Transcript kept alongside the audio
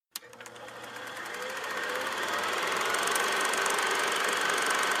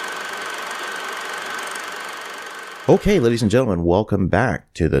Okay, ladies and gentlemen, welcome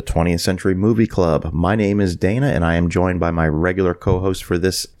back to the 20th Century Movie Club. My name is Dana, and I am joined by my regular co-host for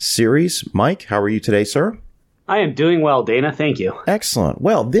this series, Mike. How are you today, sir? I am doing well, Dana. Thank you. Excellent.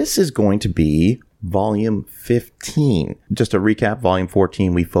 Well, this is going to be Volume 15. Just to recap, Volume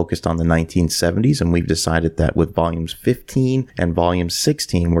 14, we focused on the 1970s, and we've decided that with Volumes 15 and Volume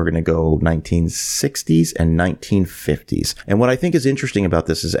 16, we're going to go 1960s and 1950s. And what I think is interesting about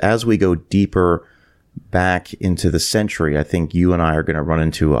this is as we go deeper back into the century, I think you and I are going to run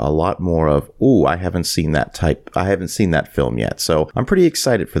into a lot more of, I haven't seen that film yet. So I'm pretty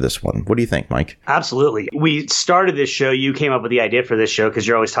excited for this one. What do you think, Mike? Absolutely. We started this show. You came up with the idea for this show because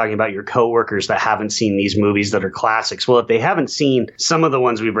you're always talking about your coworkers that haven't seen these movies that are classics. Well, if they haven't seen some of the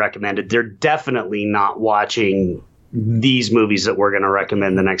ones we've recommended, they're definitely not watching these movies that we're going to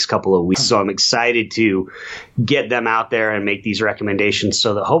recommend the next couple of weeks. So I'm excited to get them out there and make these recommendations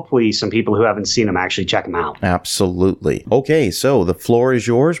so that hopefully some people who haven't seen them actually check them out. Absolutely. Okay, so the floor is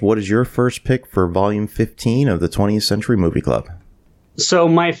yours. What is your first pick for Volume 15 of the 20th Century Movie Club? So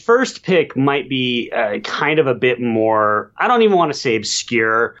my first pick might be kind of a bit more, I don't even want to say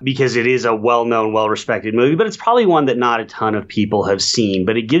obscure because it is a well-known, well-respected movie, but it's probably one that not a ton of people have seen.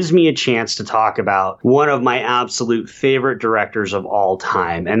 But it gives me a chance to talk about one of my absolute favorite directors of all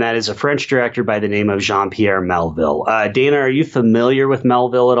time, and that is a French director by the name of Jean-Pierre Melville. Dana, are you familiar with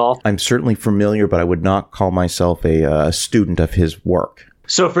Melville at all? I'm certainly familiar, but I would not call myself a student of his work.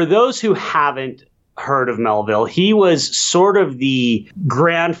 So for those who haven't heard of Melville, he was sort of the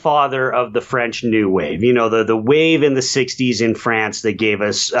grandfather of the French New Wave. You know, the wave in the 60s in France that gave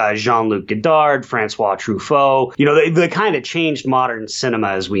us Jean-Luc Godard, Francois Truffaut. You know, they kind of changed modern cinema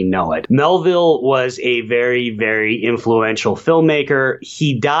as we know it. Melville was a very, very influential filmmaker.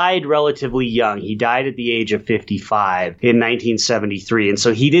 He died relatively young. He died at the age of 55 in 1973. And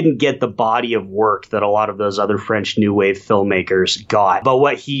so he didn't get the body of work that a lot of those other French New Wave filmmakers got. But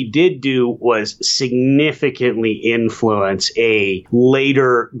what he did do was significantly influence a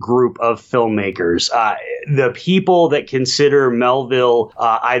later group of filmmakers. The people that consider Melville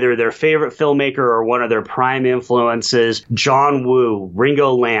either their favorite filmmaker or one of their prime influences, John Woo,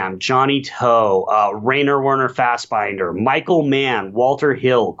 Ringo Lam, Johnny To, Rainer Werner Fassbinder, Michael Mann, Walter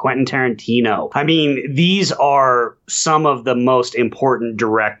Hill, Quentin Tarantino. I mean, these are some of the most important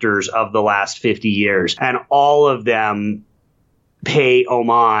directors of the last 50 years, and all of them pay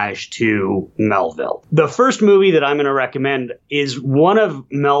homage to Melville. The first movie that I'm going to recommend is one of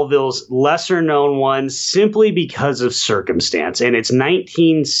Melville's lesser known ones simply because of circumstance, and it's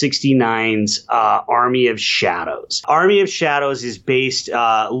 1969's Army of Shadows. Army of Shadows is based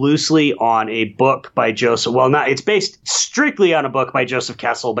loosely on a book by it's based strictly on a book by Joseph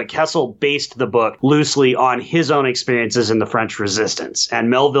Kessel, but Kessel based the book loosely on his own experiences in the French Resistance, and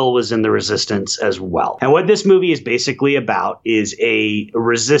Melville was in the Resistance as well. And what this movie is basically about is a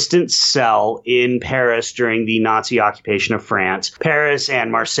resistance cell in Paris during the Nazi occupation of France. Paris and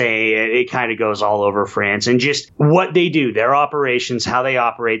Marseille, it kind of goes all over France, and just what they do, their operations, how they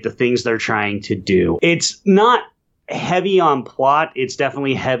operate, the things they're trying to do. It's not heavy on plot. It's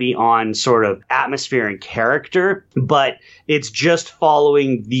definitely heavy on sort of atmosphere and character, but it's just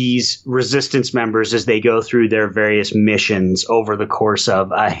following these resistance members as they go through their various missions over the course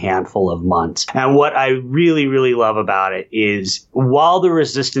of a handful of months. And what I really, really love about it is while the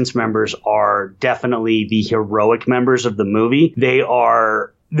resistance members are definitely the heroic members of the movie,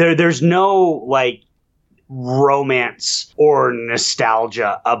 there's no like romance or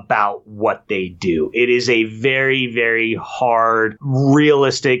nostalgia about what they do. It is a very, very hard,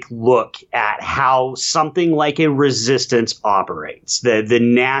 realistic look at how something like a resistance operates. The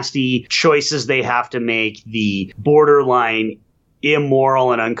nasty choices they have to make, the borderline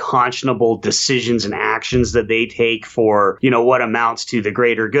immoral and unconscionable decisions and actions that they take for, what amounts to the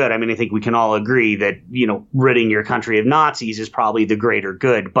greater good. I mean, I think we can all agree that, ridding your country of Nazis is probably the greater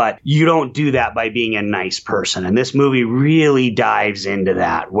good, but you don't do that by being a nice person. And this movie really dives into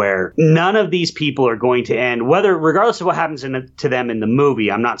that, where none of these people are going to end, regardless of what happens to them in the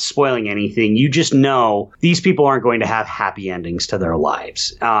movie. I'm not spoiling anything. You just know these people aren't going to have happy endings to their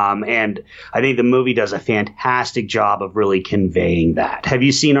lives. And I think the movie does a fantastic job of really conveying that. Have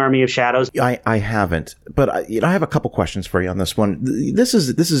you seen Army of Shadows? I haven't, but I have a couple questions for you on this one. This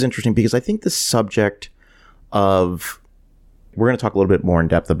is interesting because I think the subject of, we're going to talk a little bit more in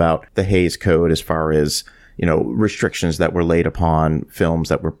depth about the Hays Code as far as, restrictions that were laid upon films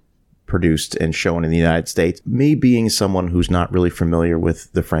that were produced and shown in the United States. Me being someone who's not really familiar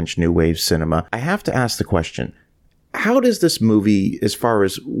with the French New Wave cinema, I have to ask the question, How does this movie, as far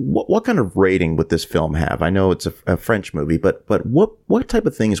as what kind of rating would this film have? I know it's a French movie, but what type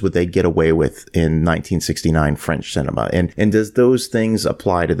of things would they get away with in 1969 French cinema? And does those things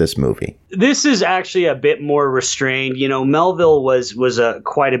apply to this movie? This is actually a bit more restrained. You know, Melville was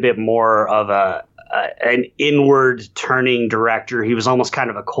quite a bit more of an inward turning director. He was almost kind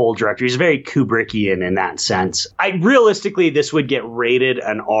of a cold director. He's very Kubrickian in that sense. Realistically, this would get rated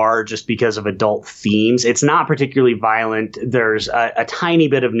an R just because of adult themes. It's not particularly violent. There's a tiny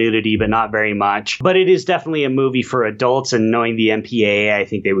bit of nudity, but not very much. But it is definitely a movie for adults, and knowing the MPAA, I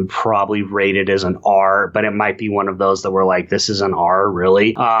think they would probably rate it as an R, but it might be one of those that were like, this is an R,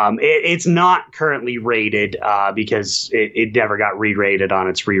 really? It's not currently rated because it never got re-rated on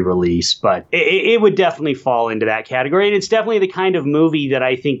its re-release, but it would definitely fall into that category. And it's definitely the kind of movie that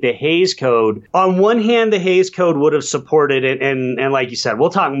I think the Hays Code, on one hand, the Hays Code would have supported it. And like you said,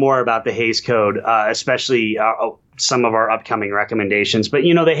 we'll talk more about the Hays Code, especially some of our upcoming recommendations. But,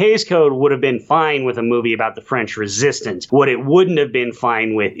 you know, the Hays Code would have been fine with a movie about the French Resistance. What it wouldn't have been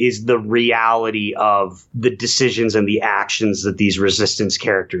fine with is the reality of the decisions and the actions that these resistance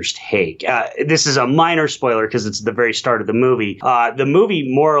characters take. This is a minor spoiler because it's the very start of the movie. The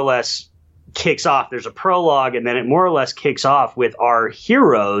movie more or less kicks off. There's a prologue, and then it more or less kicks off with our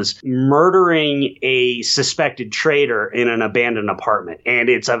heroes murdering a suspected traitor in an abandoned apartment. And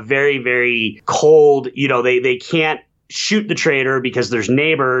it's a very, very cold, you know, they can't shoot the traitor because there's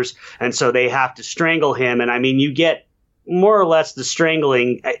neighbors, and so they have to strangle him. And I mean, you get more or less the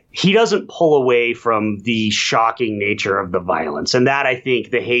strangling. He doesn't pull away from the shocking nature of the violence. And that, I think,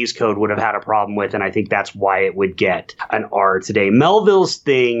 the Hays Code would have had a problem with. And I think that's why it would get an R today. Melville's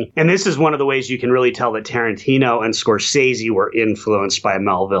thing, and this is one of the ways you can really tell that Tarantino and Scorsese were influenced by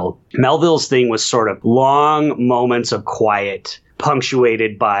Melville. Melville's thing was sort of long moments of quiet,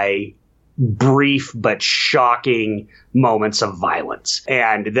 punctuated by brief but shocking moments of violence.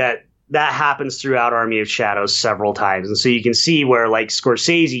 And that happens throughout Army of Shadows several times. And so you can see where, like,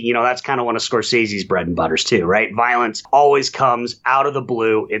 Scorsese, you know, that's kind of one of Scorsese's bread and butters too, right? Violence always comes out of the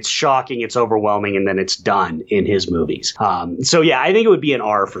blue. It's shocking, it's overwhelming, and then it's done in his movies. So yeah, I think it would be an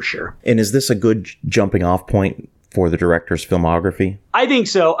R for sure. And is this a good jumping off point for the director's filmography? I think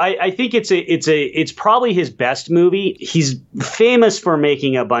so. I think it's probably his best movie. He's famous for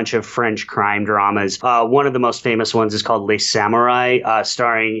making a bunch of French crime dramas. One of the most famous ones is called Les Samouraïs,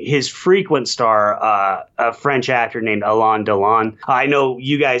 starring his frequent star, a French actor named Alain Delon. I know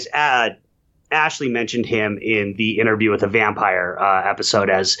you guys Ashley mentioned him in the Interview with a Vampire episode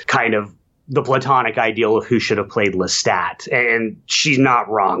as kind of the platonic ideal of who should have played Lestat. And she's not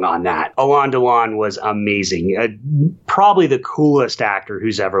wrong on that. Alain Delon was amazing. Probably the coolest actor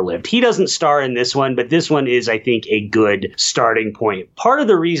who's ever lived. He doesn't star in this one, but this one is, I think, a good starting point. Part of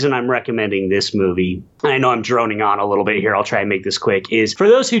the reason I'm recommending this movie, and I know I'm droning on a little bit here, I'll try and make this quick, is for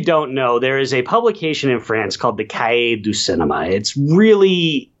those who don't know, there is a publication in France called the Cahiers du Cinéma. It's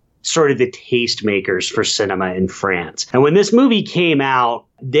really sort of the tastemakers for cinema in France. And when this movie came out,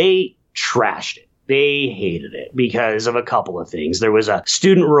 they trashed it. They hated it because of a couple of things. There was a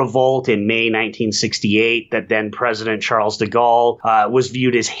student revolt in May 1968 that then President Charles de Gaulle was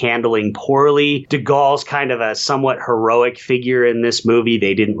viewed as handling poorly. De Gaulle's kind of a somewhat heroic figure in this movie.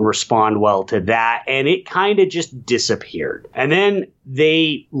 They didn't respond well to that, and it kind of just disappeared. And then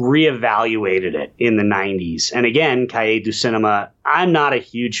they reevaluated it in the 90s. And again, Cahiers du Cinéma, I'm not a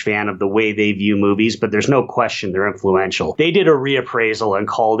huge fan of the way they view movies, but there's no question they're influential. They did a reappraisal and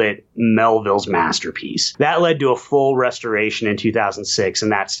called it Melville's masterpiece. That led to a full restoration in 2006,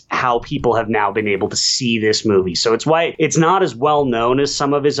 and that's how people have now been able to see this movie. So it's why it's not as well known as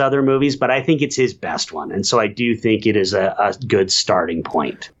some of his other movies, but I think it's his best one. And so I do think it is a good starting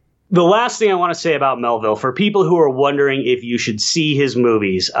point. The last thing I want to say about Melville, for people who are wondering if you should see his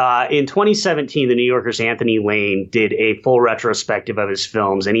movies, in 2017, the New Yorker's Anthony Lane did a full retrospective of his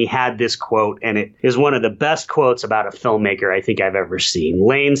films, and he had this quote, and it is one of the best quotes about a filmmaker I think I've ever seen.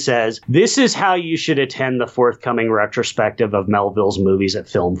 Lane says, "This is how you should attend the forthcoming retrospective of Melville's movies at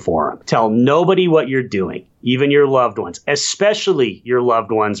Film Forum. Tell nobody what you're doing. Even your loved ones, especially your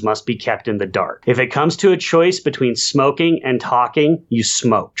loved ones, must be kept in the dark. If it comes to a choice between smoking and talking, you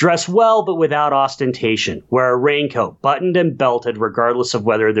smoke. Dress well, but without ostentation. Wear a raincoat, buttoned and belted, regardless of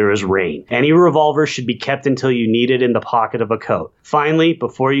whether there is rain. Any revolver should be kept until you need it in the pocket of a coat. Finally,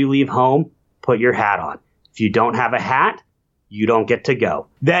 before you leave home, put your hat on. If you don't have a hat, you don't get to go."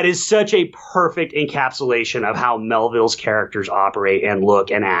 That is such a perfect encapsulation of how Melville's characters operate and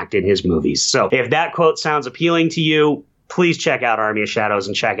look and act in his movies. So if that quote sounds appealing to you, please check out Army of Shadows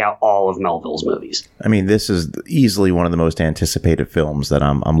and check out all of Melville's movies. I mean, this is easily one of the most anticipated films that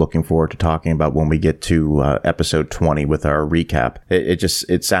I'm looking forward to talking about when we get to episode 20 with our recap.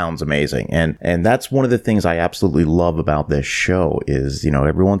 It sounds amazing. And that's one of the things I absolutely love about this show is,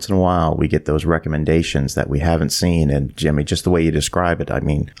 every once in a while we get those recommendations that we haven't seen. And Jimmy, just the way you describe it, I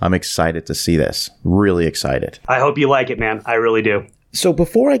mean, I'm excited to see this. Really excited. I hope you like it, man. I really do. So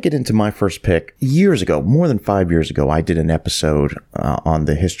before I get into my first pick, years ago, more than 5 years ago, I did an episode on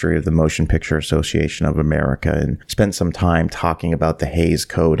the history of the Motion Picture Association of America and spent some time talking about the Hays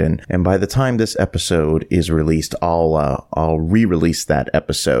Code. And by the time this episode is released, I'll re-release that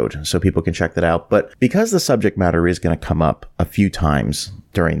episode so people can check that out. But because the subject matter is going to come up a few times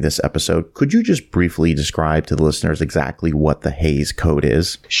during this episode, could you just briefly describe to the listeners exactly what the Hays Code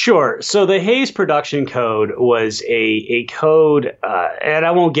is? Sure. So the Hays Production Code was a code, and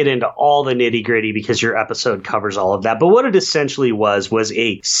I won't get into all the nitty-gritty because your episode covers all of that, but what it essentially was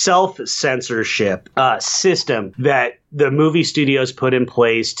a self-censorship system that the movie studios put in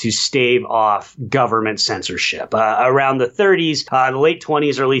place to stave off government censorship. Around the 30s, the late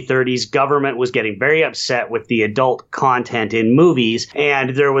 20s, early 30s, government was getting very upset with the adult content in movies,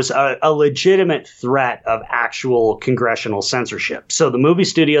 and there was a legitimate threat of actual congressional censorship. So the movie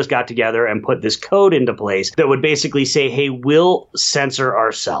studios got together and put this code into place that would basically say, hey, we'll censor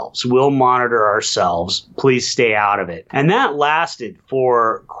ourselves. We'll monitor ourselves. Please stay out of it. And that lasted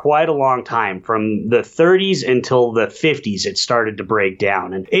for quite a long time, from the 30s until the 50s. It started to break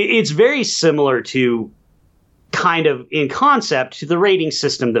down. And it's very similar to, kind of in concept, to the rating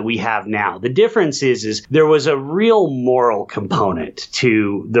system that we have now. The difference is there was a real moral component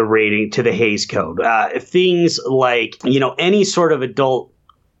to the rating, to the Hays Code. Things like, any sort of adult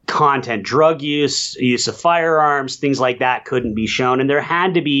content, drug use of firearms, things like that couldn't be shown. And there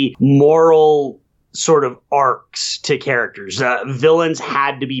had to be moral sort of arcs to characters. Villains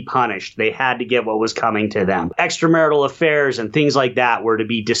had to be punished. They had to get what was coming to them. Extramarital affairs and things like that were to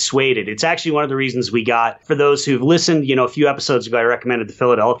be dissuaded. It's actually one of the reasons we got, for those who've listened, a few episodes ago, I recommended the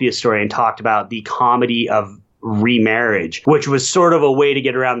Philadelphia Story and talked about the comedy of remarriage, which was sort of a way to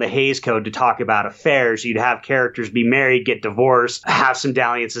get around the Hays Code to talk about affairs. You'd have characters be married, get divorced, have some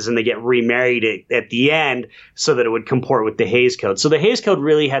dalliances, and they get remarried at the end so that it would comport with the Hays Code. So the Hays Code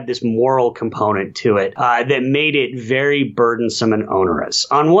really had this moral component to it that made it very burdensome and onerous.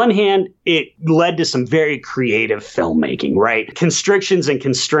 On one hand, it led to some very creative filmmaking, right? Constrictions and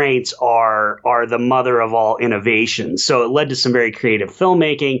constraints are the mother of all innovation. So it led to some very creative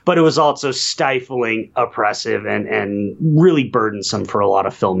filmmaking, but it was also stifling, oppressive, and really burdensome for a lot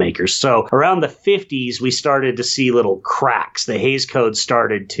of filmmakers. So around the 50s, we started to see little cracks. The Hays Code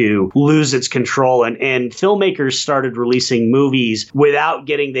started to lose its control, and filmmakers started releasing movies without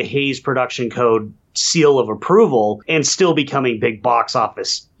getting the Hays Production Code seal of approval and still becoming big box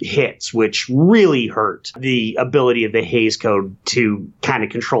office hits, which really hurt the ability of the Hays Code to kind of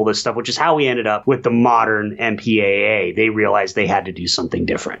control this stuff, which is how we ended up with the modern MPAA. They realized they had to do something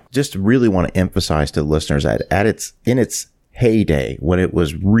different. Just really want to emphasize to the listeners that in its heyday, when it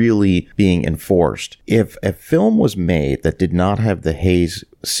was really being enforced, if a film was made that did not have the Hays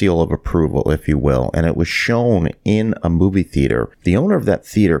seal of approval, if you will, and it was shown in a movie theater, the owner of that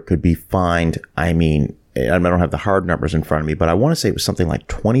theater could be fined, I don't have the hard numbers in front of me, but I want to say it was something like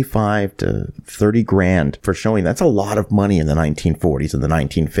 25 to 30 grand for showing. That's a lot of money in the 1940s and the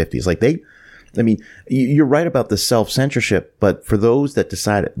 1950s. You're right about the self-censorship, but for those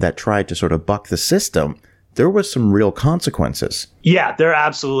that tried to sort of buck the system, there was some real consequences. Yeah, there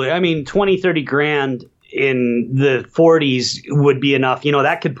absolutely. 20, 30 grand in the 40s would be enough.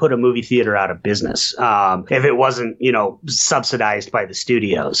 That could put a movie theater out of business if it wasn't, subsidized by the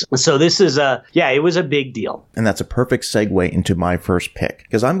studios. So this is it was a big deal. And that's a perfect segue into my first pick,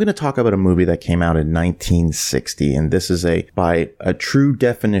 because I'm going to talk about a movie that came out in 1960. And this is by a true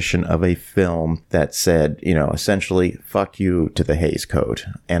definition of a film that said, essentially, fuck you to the Hays Code.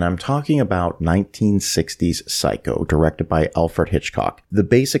 And I'm talking about 1960s Psycho, directed by Alfred Hitchcock. The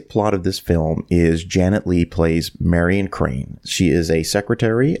basic plot of this film is Janet Lee plays Marion Crane. She is a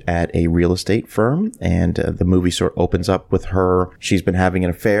secretary at a real estate firm, and the movie sort of opens up with her. She's been having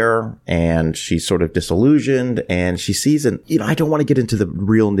an affair, and she's sort of disillusioned, and she sees I don't want to get into the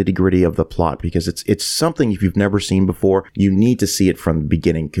real nitty-gritty of the plot, because it's something, if you've never seen before, you need to see it from the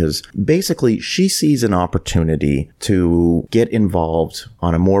beginning, because basically she sees an opportunity to get involved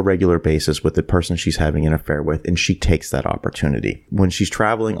on a more regular basis with the person she's having an affair with, and she takes that opportunity. When she's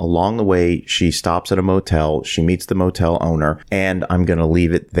traveling along the way, she stops at a motel. She meets the motel owner, and I'm going to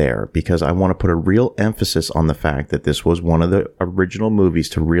leave it there because I want to put a real emphasis on the fact that this was one of the original movies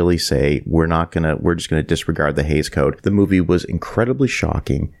to really say, we're just going to disregard the Hays Code. The movie was incredibly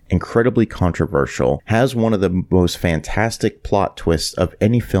shocking, incredibly controversial, has one of the most fantastic plot twists of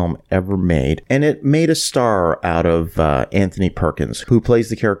any film ever made, and it made a star out of Anthony Perkins, who plays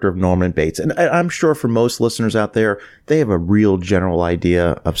the character of Norman Bates. And I'm sure for most listeners out there, they have a real general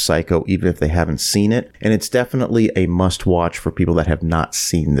idea of Psycho, even if they haven't seen it. And it's definitely a must-watch for people that have not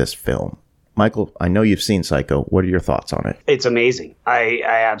seen this film. Michael, I know you've seen Psycho. What are your thoughts on it? It's amazing. I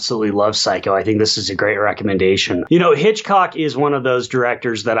absolutely love Psycho. I think this is a great recommendation. You know, Hitchcock is one of those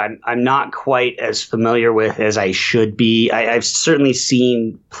directors that I'm not quite as familiar with as I should be. I've certainly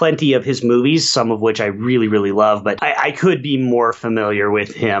seen plenty of his movies, some of which I really, really love, but I could be more familiar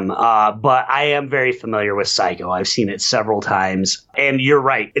with him. But I am very familiar with Psycho. I've seen it several times. And you're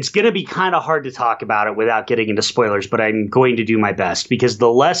right. It's going to be kind of hard to talk about it without getting into spoilers, but I'm going to do my best because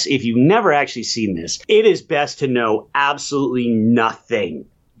if you've never actually seen this, it is best to know absolutely nothing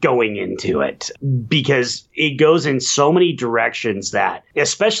going into it because it goes in so many directions that,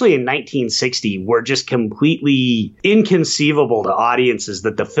 especially in 1960, were just completely inconceivable to audiences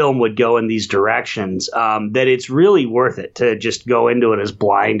that the film would go in these directions, that it's really worth it to just go into it as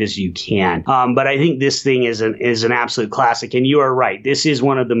blind as you can. But I think this thing is an absolute classic. And you are right. This is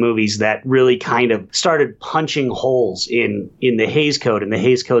one of the movies that really kind of started punching holes in the Hays Code and the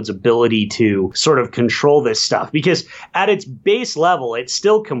Hays Code's ability to sort of control this stuff, because at its base level, it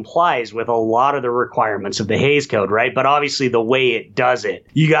still complies with a lot of the requirements of the Hays Code, right? But obviously the way it does it,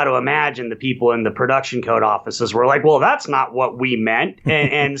 you got to imagine the people in the production code offices were like, well, that's not what we meant.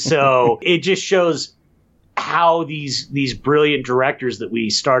 And so it just shows how these brilliant directors that we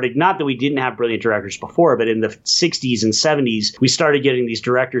started, not that we didn't have brilliant directors before, but in the 60s and 70s, we started getting these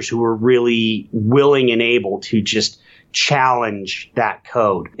directors who were really willing and able to just challenge that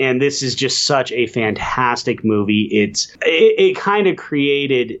code. And this is just such a fantastic movie. It kind of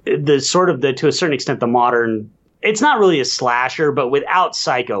created to a certain extent, the modern. It's not really a slasher, but without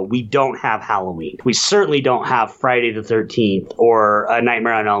Psycho, we don't have Halloween. We certainly don't have Friday the 13th or A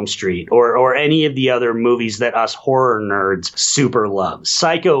Nightmare on Elm Street or any of the other movies that us horror nerds super love.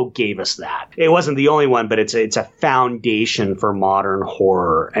 Psycho gave us that. It wasn't the only one, but it's a foundation for modern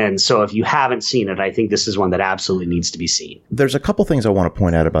horror. And so if you haven't seen it, I think this is one that absolutely needs to be seen. There's a couple things I want to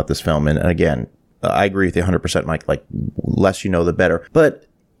point out about this film. And again, I agree with you 100%, Mike. Like, less you know, the better. But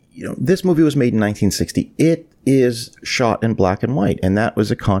you know, this movie was made in 1960. It is shot in black and white, and that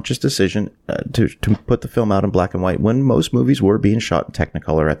was a conscious decision to put the film out in black and white when most movies were being shot in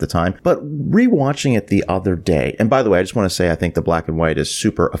Technicolor at the time. But rewatching it the other day, and by the way, I just want to say I think the black and white is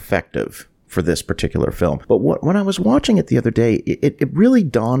super effective for this particular film. But when I was watching it the other day, it really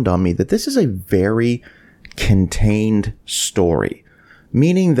dawned on me that this is a very contained story,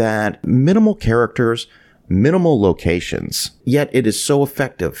 meaning that minimal characters, minimal locations, yet it is so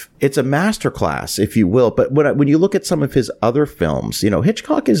effective. It's a masterclass, if you will. But when you look at some of his other films, you know,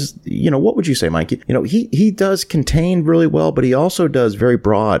 Hitchcock is, you know, what would you say, Mike? You know, he does contain really well, but he also does very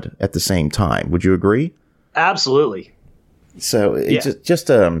broad at the same time. Would you agree? Absolutely. So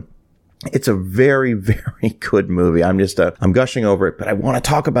it's a very, very good movie. I'm gushing over it, but I want to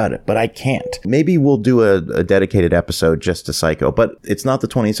talk about it, but I can't. Maybe we'll do a dedicated episode just to Psycho, but it's not the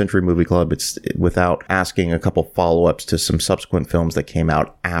 20th Century Movie Club. It's without asking a couple follow-ups to some subsequent films that came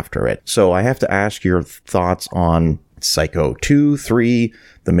out after it. So I have to ask your thoughts on Psycho 2, 3,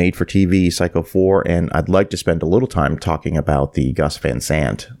 the made-for-TV Psycho 4, and I'd like to spend a little time talking about the Gus Van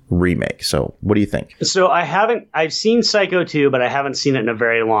Sant remake. So what do you think? So I've seen Psycho 2, but I haven't seen it in a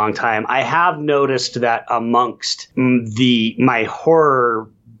very long time. I have noticed that amongst my horror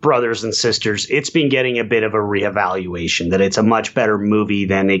brothers and sisters, it's been getting a bit of a reevaluation, that it's a much better movie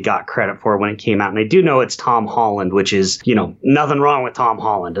than it got credit for when it came out. And I do know it's Tom Holland, which is, you know, nothing wrong with Tom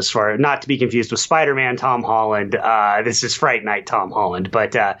Holland, as far not to be confused with Spider-Man Tom Holland. This is Fright Night Tom Holland,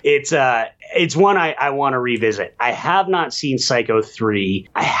 but it's one I want to revisit. I have not seen Psycho 3.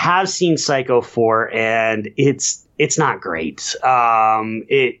 I have seen Psycho 4, and it's not great.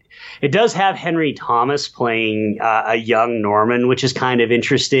 It does have Henry Thomas playing a young Norman, which is kind of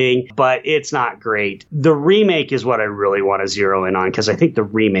interesting, but it's not great. The remake is what I really want to zero in on, because I think the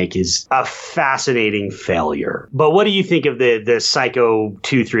remake is a fascinating failure. But what do you think of the Psycho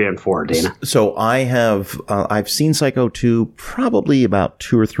 2, 3, and 4, Dana? So I've seen Psycho 2 probably about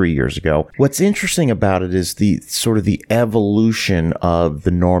 2 or 3 years ago. What's interesting about it is the sort of the evolution of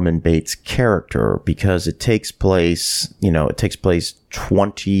the Norman Bates character, because it takes place place, it takes place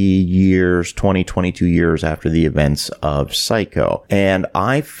 22 years after the events of Psycho. And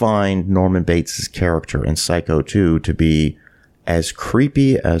I find Norman Bates' character in Psycho 2 to be as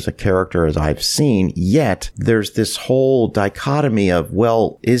creepy as a character as I've seen, yet there's this whole dichotomy of,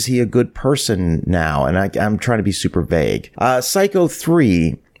 well, is he a good person now? And I'm trying to be super vague. Psycho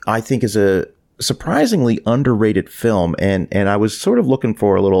 3, I think, is a surprisingly underrated film, and I was sort of looking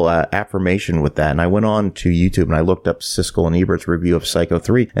for a little affirmation with that, and I went on to YouTube and I looked up Siskel and Ebert's review of Psycho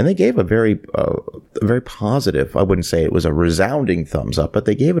 3, and they gave a very positive, I wouldn't say it was a resounding thumbs up, but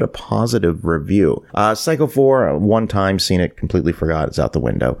they gave it a positive review. Psycho 4, one time seen it, completely forgot, it's out the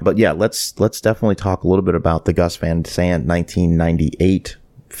window. But yeah, let's definitely talk a little bit about the Gus Van Sant 1998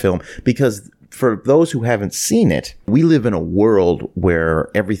 film, because for those who haven't seen it, we live in a world where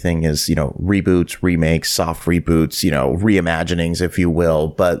everything is, reboots, remakes, soft reboots, reimaginings, if you will.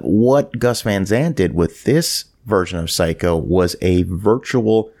 But what Gus Van Sant did with this version of Psycho was a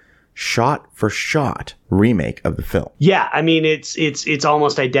virtual shot-for-shot remake of the film. Yeah, I mean, it's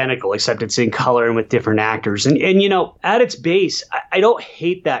almost identical, except it's in color and with different actors. And at its base, I don't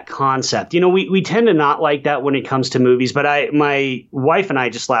hate that concept. We tend to not like that when it comes to movies, but my wife and I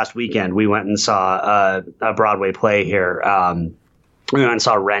just last weekend, we went and saw a Broadway play here. We went and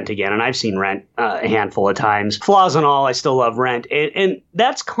saw Rent again, and I've seen Rent a handful of times. Flaws and all, I still love Rent. And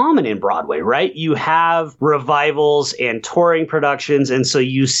that's common in Broadway, right? You have revivals and touring productions, and so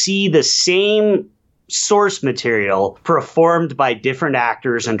you see the same source material performed by different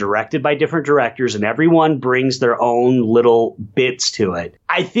actors and directed by different directors, and everyone brings their own little bits to it.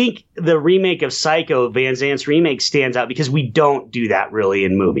 I think the remake of Psycho, Van Sant's remake, stands out because we don't do that really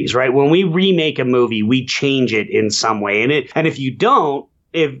in movies, right? When we remake a movie, we change it in some way. And if you don't,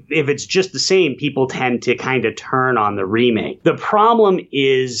 if it's just the same, people tend to kind of turn on the remake. The problem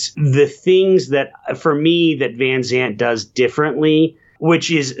is the things that, for me, that Van Sant does differently,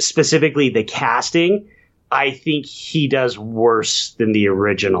 which is specifically the casting, I think he does worse than the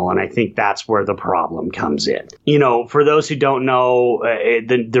original, and I think that's where the problem comes in. For those who don't know,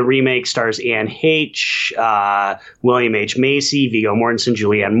 the remake stars Anne H., William H. Macy, Viggo Mortensen,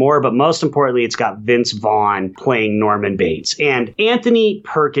 Julianne Moore, but most importantly, it's got Vince Vaughn playing Norman Bates. And Anthony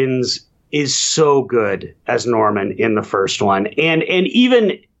Perkins is so good as Norman in the first one, and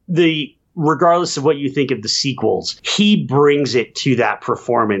even regardless of what you think of the sequels, he brings it to that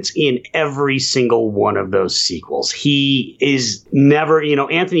performance in every single one of those sequels. He is never,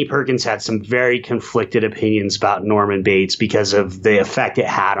 Anthony Perkins had some very conflicted opinions about Norman Bates because of the effect it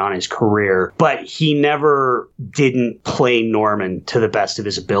had on his career, but he never didn't play Norman to the best of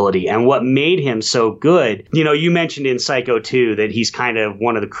his ability. And what made him so good, you mentioned in Psycho 2 that he's kind of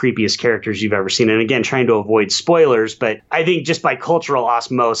one of the creepiest characters you've ever seen. And again, trying to avoid spoilers, but I think just by cultural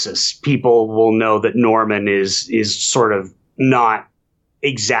osmosis, people will know that Norman is sort of not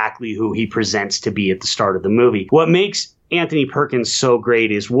exactly who he presents to be at the start of the movie. What makes Anthony Perkins so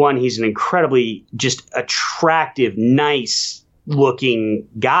great is, one, he's an incredibly just attractive, nice looking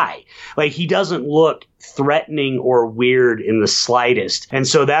guy. Like, he doesn't look threatening or weird in the slightest. And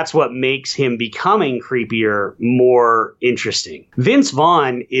so that's what makes him becoming creepier more interesting. Vince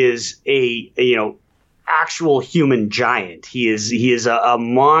Vaughn is a actual human giant. He is a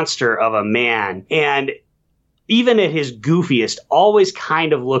monster of a man, and even at his goofiest, always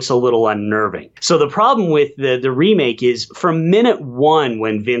kind of looks a little unnerving. So the problem with the remake is, from minute one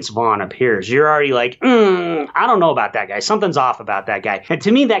when Vince Vaughn appears, you're already like, I don't know about that guy. Something's off about that guy. And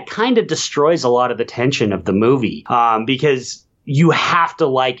to me, that kind of destroys a lot of the tension of the movie, because you have to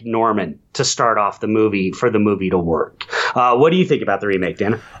like Norman to start off the movie for the movie to work. What do you think about the remake,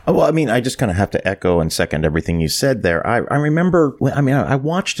 Dana? Well, I mean, I just kind of have to echo and second everything you said there. I remember, I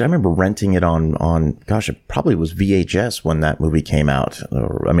remember renting it on, gosh, it probably was VHS when that movie came out.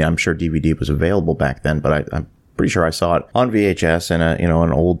 I'm sure DVD was available back then, but I'm pretty sure I saw it on VHS and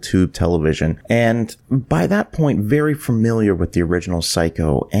an old tube television. And by that point, very familiar with the original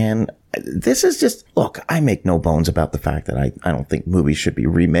Psycho. And this is just, look, I make no bones about the fact that I don't think movies should be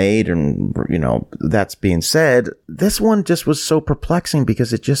remade. And, that's being said, this one just was so perplexing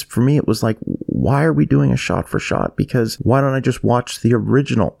because it just, for me, it was like, why are we doing a shot for shot? Because why don't I just watch the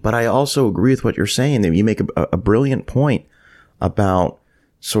original? But I also agree with what you're saying, that you make a brilliant point about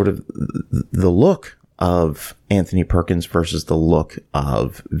sort of the look of Anthony Perkins versus the look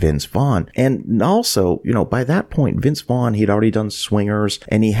of Vince Vaughn. And also, by that point, Vince Vaughn, he'd already done Swingers,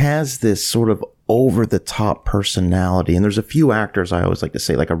 and he has this sort of over-the-top personality. And there's a few actors I always like to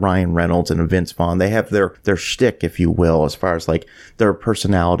say, like a Ryan Reynolds and a Vince Vaughn, they have their shtick, if you will, as far as like their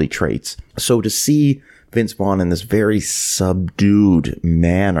personality traits. So to see Vince Vaughn in this very subdued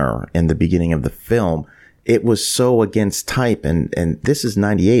manner in the beginning of the film, it was so against type. And this is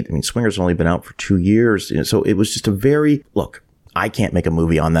 98. I mean, Swinger's only been out for 2 years. So it was just look, I can't make a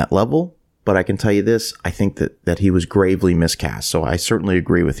movie on that level. But I can tell you this, I think that he was gravely miscast. So I certainly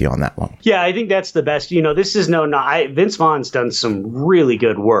agree with you on that one. Yeah, I think that's the best. This is Vince Vaughn's done some really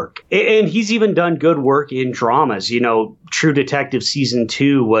good work. And he's even done good work in dramas. True Detective Season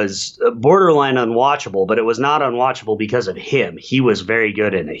 2 was borderline unwatchable, but it was not unwatchable because of him. He was very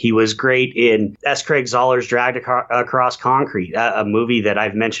good in it. He was great in S. Craig Zahler's Dragged Across Concrete, a movie that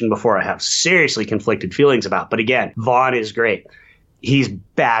I've mentioned before I have seriously conflicted feelings about. But again, Vaughn is great. He's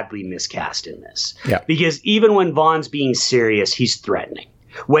badly miscast in this. Yeah. Because even when Vaughn's being serious, he's threatening.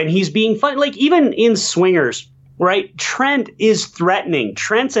 When he's being fun, like even in Swingers, right? Trent is threatening.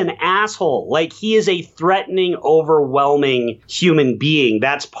 Trent's an asshole. Like, he is a threatening, overwhelming human being.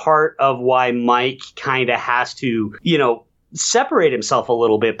 That's part of why Mike kind of has to, separate himself a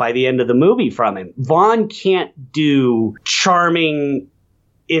little bit by the end of the movie from him. Vaughn can't do charming,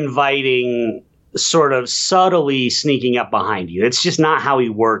 inviting, sort of subtly sneaking up behind you. It's just not how he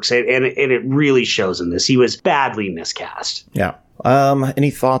works. And it really shows in this. He was badly miscast. Yeah.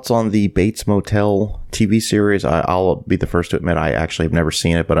 Any thoughts on the Bates Motel TV series? I'll be the first to admit I actually have never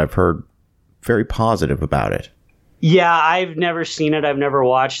seen it, but I've heard very positive about it. Yeah, I've never seen it. I've never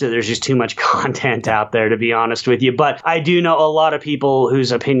watched it. There's just too much content out there, to be honest with you. But I do know a lot of people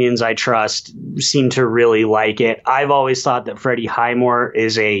whose opinions I trust seem to really like it. I've always thought that Freddie Highmore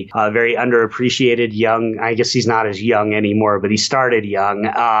is a very underappreciated young, I guess he's not as young anymore, but he started young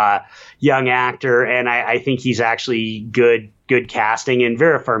actor. And I think he's actually good casting. And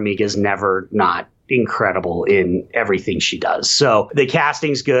Vera Farmiga's never not incredible in everything she does. So the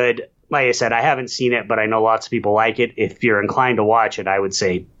casting's good. Like I said, I haven't seen it, but I know lots of people like it. If you're inclined to watch it, I would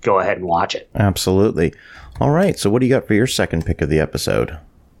say go ahead and watch it. Absolutely. All right. So what do you got for your second pick of the episode?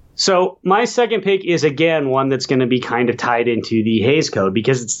 So my second pick is, again, one that's going to be kind of tied into the Hays Code,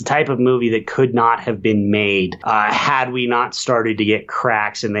 because it's the type of movie that could not have been made had we not started to get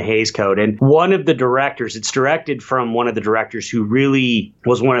cracks in the Hays Code. And one of the directors, it's directed from one of the directors who really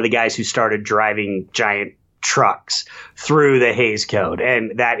was one of the guys who started driving giant trucks through the Hays Code,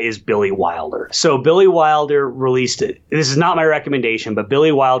 and that is Billy Wilder. So Billy Wilder released, this is not my recommendation, but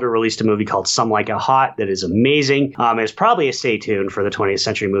Billy Wilder released a movie called Some Like It Hot that is amazing. It's probably a stay tuned for the 20th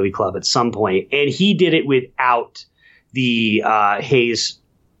Century Movie Club at some point, and he did it without the Hays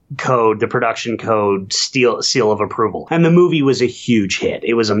Code, the production code seal of approval. And the movie was a huge hit.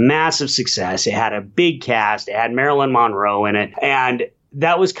 It was a massive success. It had a big cast. It had Marilyn Monroe in it, and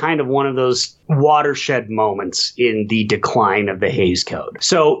that was kind of one of those watershed moments in the decline of the Hays Code.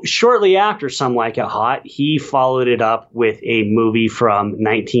 So shortly after Some Like It Hot, he followed it up with a movie from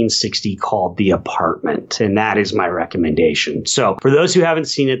 1960 called The Apartment, and that is my recommendation. So for those who haven't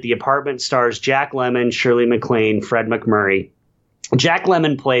seen it, The Apartment stars Jack Lemmon, Shirley MacLaine, Fred McMurray. Jack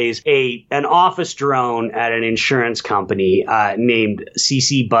Lemmon plays an office drone at an insurance company named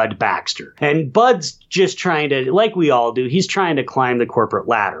C.C. Bud Baxter. And Bud's just trying to, like we all do, he's trying to climb the corporate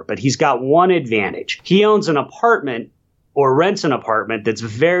ladder. But he's got one advantage. He owns an apartment or rents an apartment that's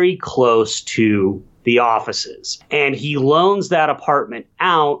very close to the offices. And he loans that apartment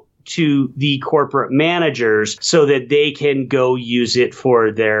out to the corporate managers so that they can go use it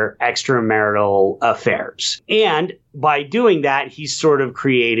for their extramarital affairs. And by doing that, he's sort of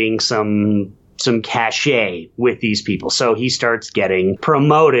creating some cachet with these people. So he starts getting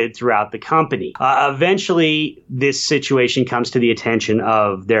promoted throughout the company. Eventually, this situation comes to the attention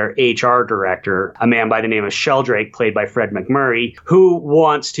of their HR director, a man by the name of Sheldrake, played by Fred McMurray, who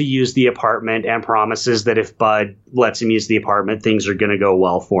wants to use the apartment and promises that if Bud lets him use the apartment, things are going to go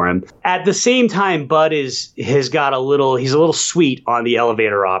well for him. At the same time, Bud he's a little sweet on the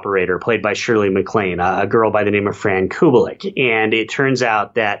elevator operator, played by Shirley MacLaine, a girl by the name of Fran Kubelik. And it turns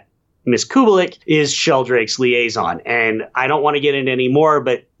out that Miss Kubelik is Sheldrake's liaison. And I don't want to get into any more,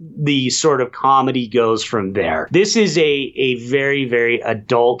 but the sort of comedy goes from there. This is a very, very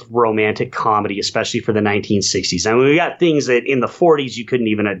adult romantic comedy, especially for the 1960s. I mean, we got things that in the 40s you couldn't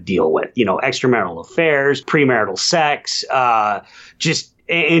even deal with, extramarital affairs, premarital sex, just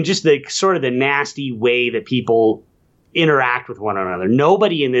the sort of the nasty way that people interact with one another.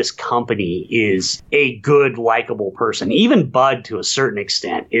 Nobody in this company is a good, likable person. Even Bud, to a certain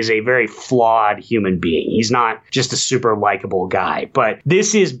extent, is a very flawed human being. He's not just a super likable guy. But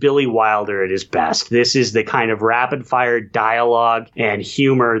this is Billy Wilder at his best. This is the kind of rapid-fire dialogue and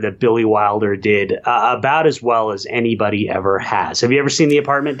humor that Billy Wilder did about as well as anybody ever has. Have you ever seen The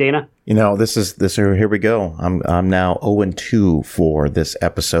Apartment, Dana? Here we go. I'm now 0-2 for this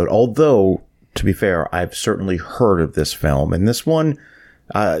episode. Although, to be fair, I've certainly heard of this film. And this one,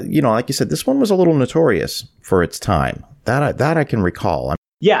 Like you said, this one was a little notorious for its time. That I can recall.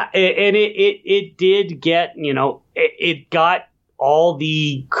 Yeah, and it did get, it got all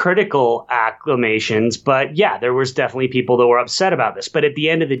the critical acclamations, but yeah, there was definitely people that were upset about this. But at the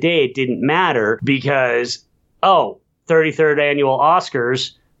end of the day, it didn't matter because, 33rd annual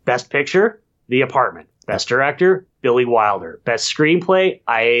Oscars, Best Picture, The Apartment. Best Director, Billy Wilder. Best Screenplay,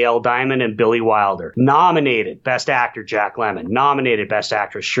 I.A.L. Diamond and Billy Wilder. Nominated, Best Actor, Jack Lemmon. Nominated, Best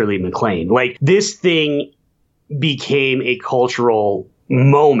Actress, Shirley MacLaine. Like, this thing became a cultural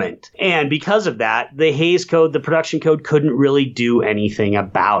moment. And because of that, the Hays Code, the production code, couldn't really do anything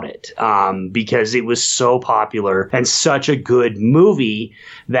about it because it was so popular and such a good movie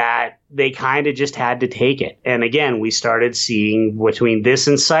that they kind of just had to take it. And again, we started seeing between this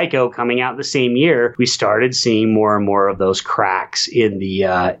and Psycho coming out the same year, we started seeing more and more of those cracks in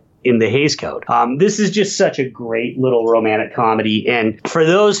the Hays Code. This is just such a great little romantic comedy. And for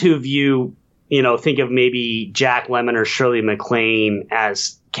those who view, think of maybe Jack Lemmon or Shirley MacLaine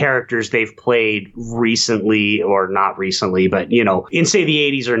as characters they've played recently, or not recently, but, in say the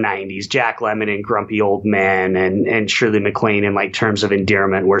 80s or 90s, Jack Lemmon in Grumpy Old Men and Shirley MacLaine in like Terms of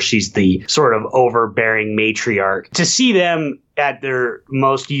Endearment, where she's the sort of overbearing matriarch. To see them at their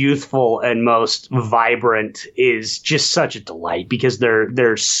most youthful and most vibrant is just such a delight because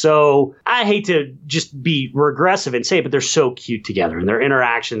they're so, I hate to just be regressive and say it, but they're so cute together, and their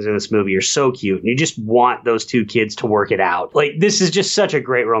interactions in this movie are so cute, and you just want those two kids to work it out. Like, this is just such a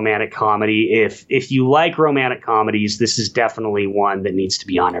great romantic comedy. If you like romantic comedies, this is definitely one that needs to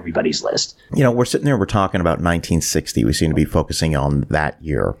be on everybody's list. We're sitting there, we're talking about 1960. We seem to be focusing on that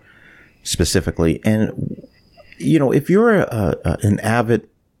year specifically. And if you're an avid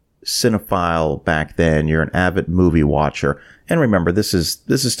cinephile back then, you're an avid movie watcher. And remember, this is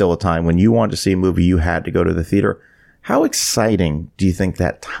still a time when you wanted to see a movie, you had to go to the theater. How exciting do you think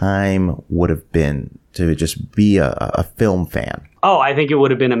that time would have been to just be a film fan? Oh, I think it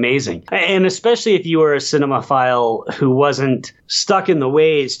would have been amazing. And especially if you were a cinemaphile who wasn't stuck in the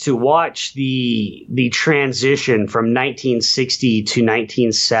ways to watch the transition from 1960 to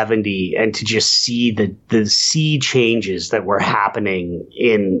 1970 and to just see the sea changes that were happening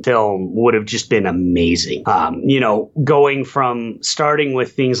in film would have just been amazing. Going from starting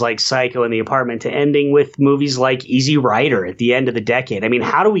with things like Psycho and The Apartment to ending with movies like Easy Rider at the end of the decade. I mean,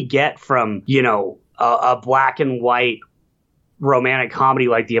 how do we get from, a black and white romantic comedy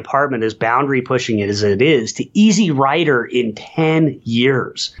like The Apartment, as boundary pushing as it is, to Easy Rider in 10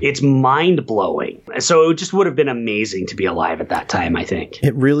 years? It's mind blowing. So it just would have been amazing to be alive at that time, I think.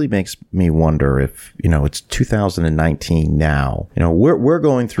 It really makes me wonder if, it's 2019 now. We're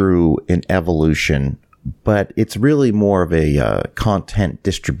going through an evolution, but it's really more of a content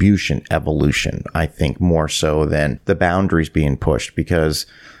distribution evolution, I think, more so than the boundaries being pushed, because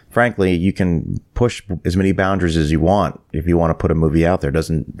frankly, you can push as many boundaries as you want if you want to put a movie out there. I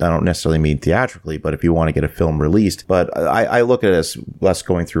don't necessarily mean theatrically, but if you want to get a film released. But I look at it as less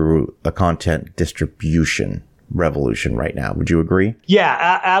going through a content distribution revolution right now. Would you agree?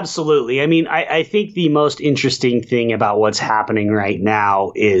 Yeah, absolutely. I mean, I think the most interesting thing about what's happening right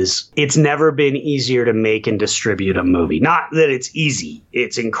now is it's never been easier to make and distribute a movie. Not that it's easy.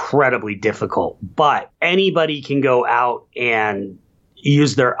 It's incredibly difficult. But anybody can go out and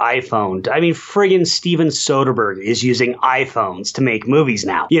use their iPhone. I mean, friggin' Steven Soderbergh is using iPhones to make movies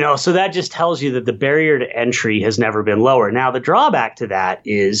now. So that just tells you that the barrier to entry has never been lower. Now, the drawback to that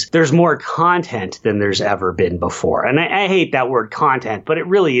is there's more content than there's ever been before. And I hate that word content, but it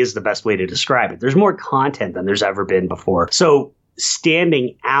really is the best way to describe it. There's more content than there's ever been before. So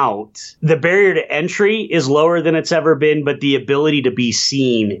standing out, the barrier to entry is lower than it's ever been, but the ability to be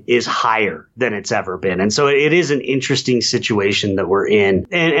seen is higher than it's ever been. And so it is an interesting situation that we're in.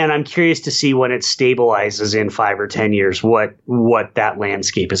 And I'm curious to see when it stabilizes in 5 or 10 years, what that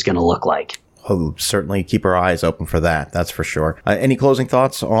landscape is going to look like. We'll certainly keep our eyes open for that. That's for sure. Any closing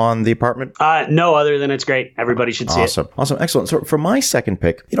thoughts on The Apartment? No, other than it's great. Everybody should see it. Awesome. Excellent. So for my second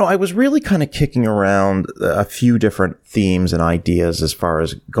pick, I was really kind of kicking around a few different themes and ideas as far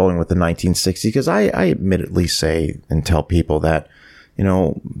as going with the 1960s, because I admittedly say and tell people that,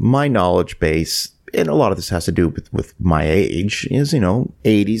 my knowledge base, and a lot of this has to do with my age, is,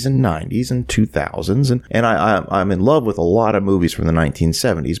 80s and 90s and 2000s. And I'm in love with a lot of movies from the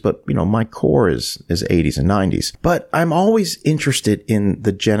 1970s, but, my core is 80s and 90s. But I'm always interested in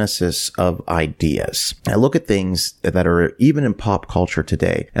the genesis of ideas. I look at things that are even in pop culture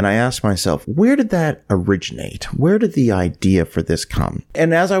today, and I ask myself, where did that originate? Where did the idea for this come?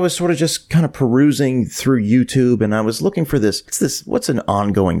 And as I was sort of just kind of perusing through YouTube, and I was looking for what's an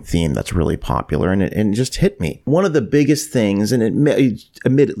ongoing theme that's really popular? And and it just hit me. One of the biggest things, and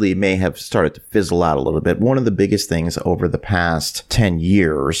admittedly may have started to fizzle out a little bit, one of the biggest things over the past 10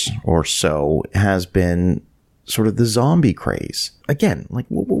 years or so has been sort of the zombie craze. Again, like,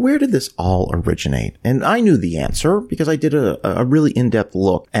 where did this all originate? And I knew the answer because I did a really in-depth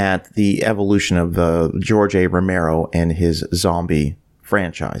look at the evolution of George A. Romero and his zombie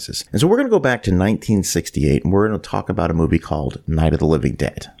franchises. And so we're going to go back to 1968, and we're going to talk about a movie called Night of the Living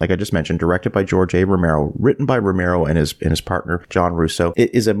Dead. Like I just mentioned, directed by George A. Romero, written by Romero and his partner, John Russo.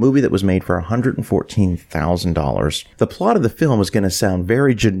 It is a movie that was made for $114,000. The plot of the film is going to sound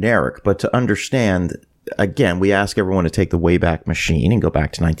very generic, but to understand, again, we ask everyone to take the Wayback Machine and go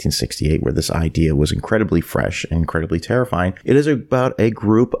back to 1968, where this idea was incredibly fresh and incredibly terrifying. It is about a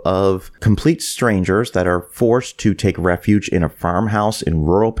group of complete strangers that are forced to take refuge in a farmhouse in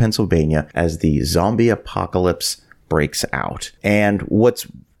rural Pennsylvania as the zombie apocalypse breaks out. And what's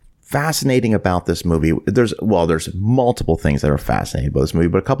fascinating about this movie, there's multiple things that are fascinating about this movie,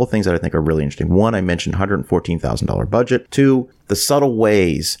 but a couple things that I think are really interesting. One, I mentioned $114,000 budget. Two, the subtle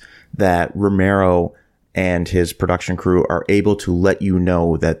ways that Romero and his production crew are able to let you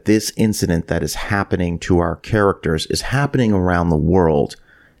know that this incident that is happening to our characters is happening around the world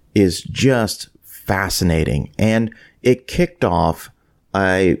is just fascinating. And it kicked off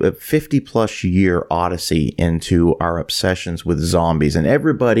a 50-plus year odyssey into our obsessions with zombies. And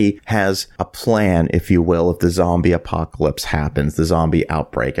everybody has a plan, if you will, if the zombie apocalypse happens, the zombie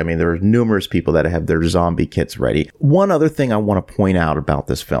outbreak. I mean, there are numerous people that have their zombie kits ready. One other thing I want to point out about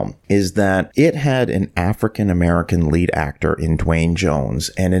this film is that it had an African-American lead actor in Dwayne Jones.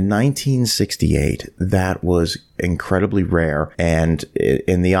 And in 1968, that was incredibly rare and,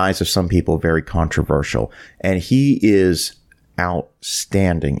 in the eyes of some people, very controversial. And he is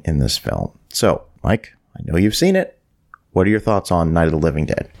outstanding in this film. So, Mike, I know you've seen it. What are your thoughts on Night of the Living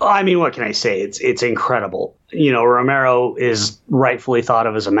Dead? I mean, what can I say? It's incredible. You know, Romero is rightfully thought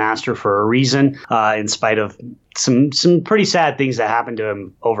of as a master for a reason, in spite of some pretty sad things that happened to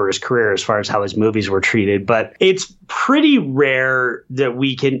him over his career as far as how his movies were treated. But it's pretty rare that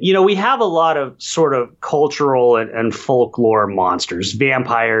we can, you know, we have a lot of sort of cultural and folklore monsters,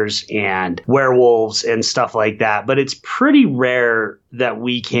 vampires and werewolves and stuff like that. But it's pretty rare that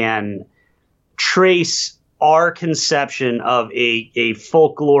we can trace our conception of a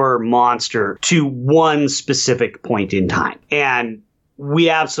folklore monster to one specific point in time. And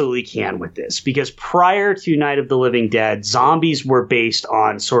we absolutely can with this, because prior to Night of the Living Dead, zombies were based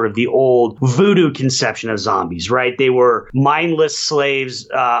on sort of the old voodoo conception of zombies, right? They were mindless slaves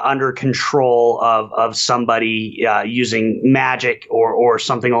under control of somebody using magic or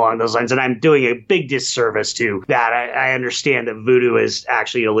something along those lines. And I'm doing a big disservice to that. I understand that voodoo is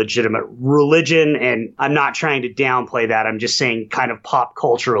actually a legitimate religion, and I'm not trying to downplay that. I'm just saying kind of pop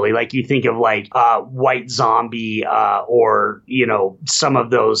culturally, like you think of like White Zombie or, you know, some of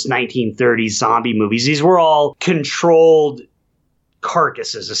those 1930s zombie movies. These were all controlled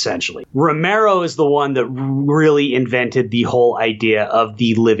carcasses, essentially. Romero is the one that really invented the whole idea of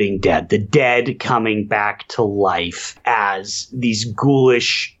the living dead, the dead coming back to life as these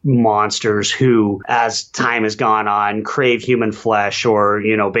ghoulish monsters who, as time has gone on, crave human flesh, or,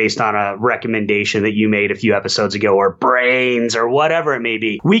 you know, based on a recommendation that you made a few episodes ago, or brains, or whatever it may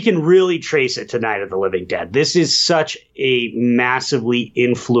be. We can really trace it to Night of the Living Dead. This is such a massively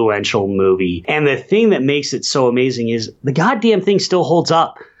influential movie. And the thing that makes it so amazing is the goddamn thing still holds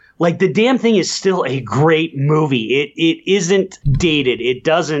up. Like, the damn thing is still a great movie. It isn't dated. It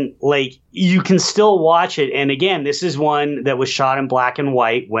doesn't, like, you can still watch it. And again, this is one that was shot in black and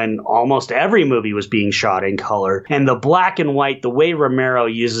white when almost every movie was being shot in color. And the black and white, the way Romero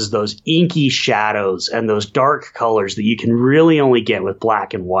uses those inky shadows and those dark colors that you can really only get with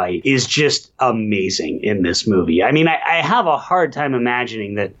black and white, is just amazing in this movie. I mean, I have a hard time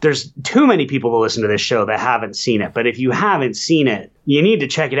imagining that there's too many people to listen to this show that haven't seen it. But if you haven't seen it, you need to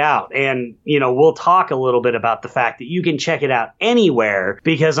check it out. And, you know, we'll talk a little bit about the fact that you can check it out anywhere,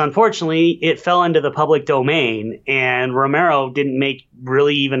 because unfortunately it fell into the public domain and Romero didn't make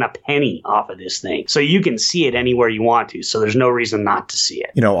really even a penny off of this thing. So you can see it anywhere you want to. So there's no reason not to see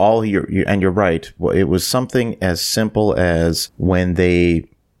it. You know, and you're right. It was something as simple as when they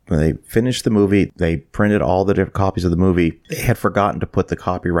finished the movie, they printed all the different copies of the movie. They had forgotten to put the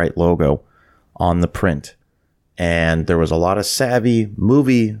copyright logo on the print. And there was a lot of savvy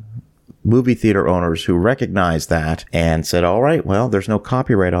movie theater owners who recognized that and said, all right, well, there's no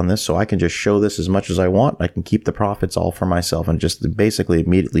copyright on this, so I can just show this as much as I want. I can keep the profits all for myself, and just basically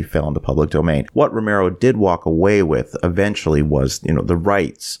immediately fell into public domain. What Romero did walk away with eventually was, you know, the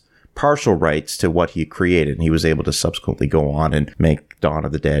rights, partial rights to what he created. And he was able to subsequently go on and make Dawn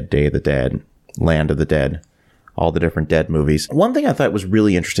of the Dead, Day of the Dead, Land of the Dead, all the different Dead movies. One thing I thought was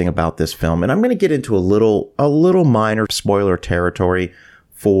really interesting about this film, and I'm going to get into a little minor spoiler territory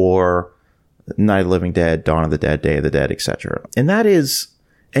for Night of the Living Dead, Dawn of the Dead, Day of the Dead, etc. And that is,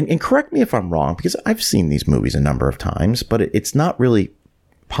 and correct me if I'm wrong, because I've seen these movies a number of times, but it's not really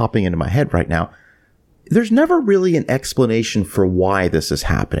popping into my head right now. There's never really an explanation for why this is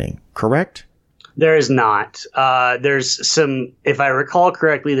happening, correct? There is not. There's some, if I recall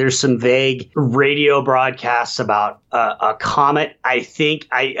correctly, there's some vague radio broadcasts about a comet. I think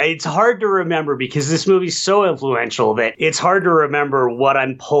it's hard to remember because this movie's so influential that it's hard to remember what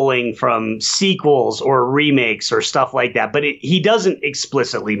I'm pulling from sequels or remakes or stuff like that. But he doesn't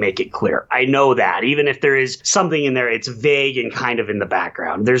explicitly make it clear. I know that. Even if there is something in there, it's vague and kind of in the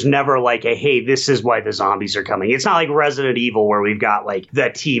background. There's never like a, hey, this is why the zombies are coming. It's not like Resident Evil where we've got like the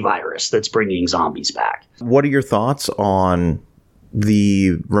T virus that's bringing zombies back. What are your thoughts on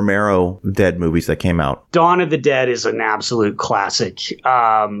the Romero Dead movies that came out? Dawn of the Dead is an absolute classic.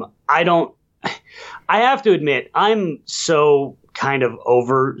 I have to admit, I'm so kind of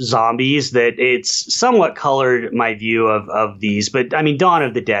over zombies that it's somewhat colored my view of these. But I mean, Dawn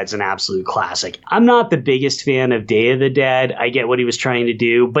of the Dead's an absolute classic. I'm not the biggest fan of Day of the Dead. I get what he was trying to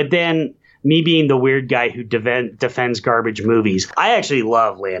do, but then me being the weird guy who defends garbage movies, I actually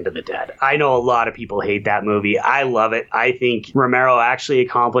love Land of the Dead. I know a lot of people hate that movie. I love it. I think Romero actually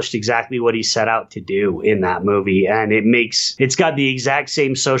accomplished exactly what he set out to do in that movie. And it's got the exact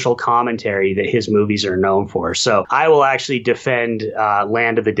same social commentary that his movies are known for. So I will actually defend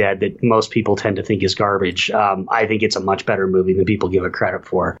Land of the Dead that most people tend to think is garbage. I think it's a much better movie than people give it credit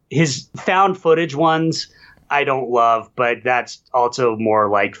for. His found footage ones, I don't love, but that's also more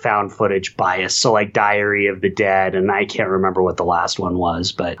like found footage bias. So like Diary of the Dead, and I can't remember what the last one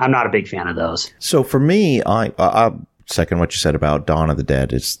was, but I'm not a big fan of those. So for me, I second what you said about Dawn of the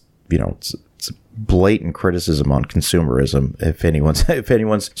Dead. It's blatant criticism on consumerism. If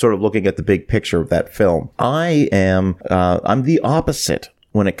anyone's sort of looking at the big picture of that film, I'm the opposite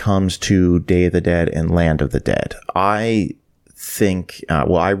when it comes to Day of the Dead and Land of the Dead. I think,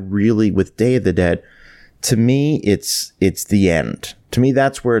 with Day of the Dead, to me, it's the end. To me,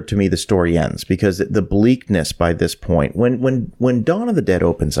 that's where the story ends, because the bleakness by this point, when Dawn of the Dead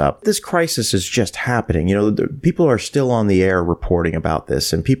opens up, this crisis is just happening. You know, people are still on the air reporting about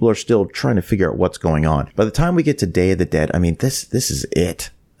this, and people are still trying to figure out what's going on. By the time we get to Day of the Dead, I mean, this is it.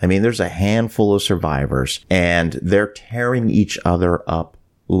 I mean, there's a handful of survivors, and they're tearing each other up.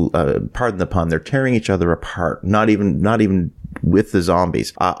 Pardon the pun. They're tearing each other apart. Not even with the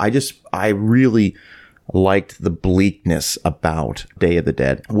zombies. I really liked the bleakness about Day of the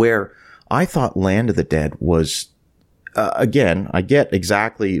Dead, where I thought Land of the Dead was, again, I get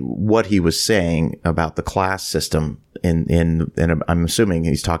exactly what he was saying about the class system in I'm assuming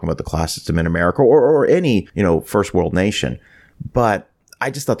he's talking about the class system in America or any, first world nation. But I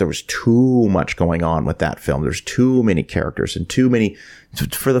just thought there was too much going on with that film. There's too many characters and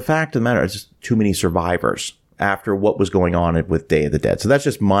for the fact of the matter, it's just too many survivors after what was going on with Day of the Dead. So that's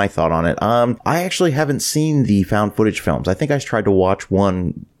just my thought on it. I actually haven't seen the found footage films. I think I tried to watch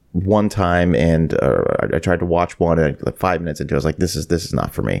one time, and I tried to watch one, and like 5 minutes into it, I was like, this is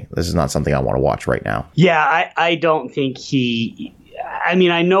not for me. This is not something I want to watch right now. Yeah, I don't think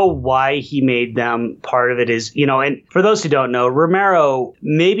I know why he made them. Part of it is, and for those who don't know, Romero,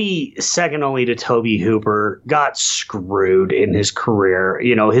 maybe second only to Tobe Hooper, got screwed in his career.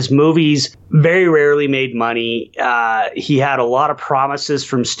 His movies very rarely made money. He had a lot of promises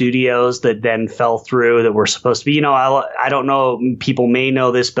from studios that then fell through that were supposed to be, I don't know, people may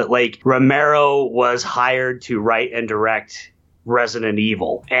know this, but like Romero was hired to write and direct Resident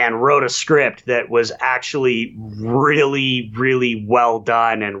Evil and wrote a script that was actually really, really well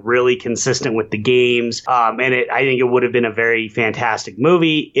done and really consistent with the games. I think it would have been a very fantastic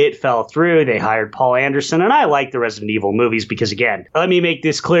movie. It fell through. They hired Paul Anderson, and I like the Resident Evil movies because, again, let me make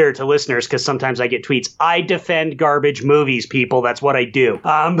this clear to listeners because sometimes I get tweets. I defend garbage movies, people. That's what I do.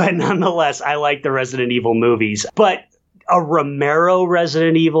 But nonetheless, I like the Resident Evil movies. But a Romero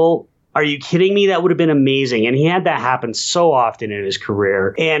Resident Evil, are you kidding me? That would have been amazing. And he had that happen so often in his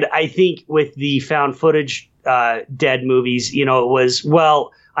career. And I think with the found footage Dead movies, it was,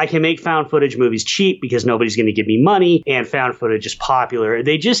 well, I can make found footage movies cheap because nobody's going to give me money, and found footage is popular.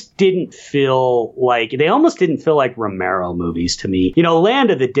 They just they almost didn't feel like Romero movies to me.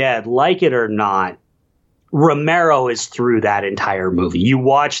 Land of the Dead, like it or not, Romero is through that entire movie. You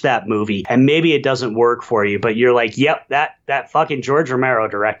watch that movie and maybe it doesn't work for you, but you're like, yep, that fucking George Romero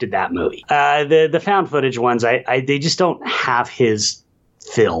directed that movie. The found footage ones, they just don't have his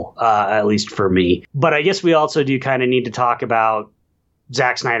fill, at least for me. But I guess we also do kind of need to talk about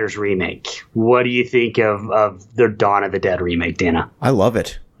Zack Snyder's remake. What do you think of the Dawn of the Dead remake, Dana? I love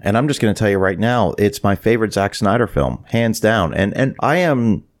it. And I'm just going to tell you right now, it's my favorite Zack Snyder film, hands down. And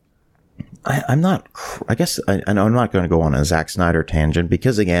I'm not, I guess, I know I'm not going to go on a Zack Snyder tangent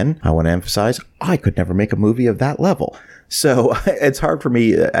because, again, I want to emphasize, I could never make a movie of that level. So it's hard for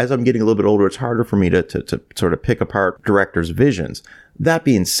me, as I'm getting a little bit older, it's harder for me to sort of pick apart directors' visions. That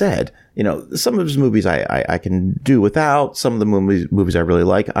being said, you know, some of his movies I can do without. Some of the movies I really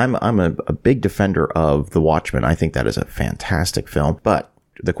like. I'm a big defender of The Watchmen. I think that is a fantastic film. But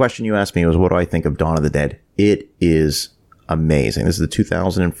the question you asked me was, what do I think of Dawn of the Dead? It is amazing. This is the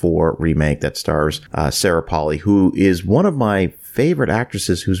 2004 remake that stars Sarah Polley, who is one of my favorite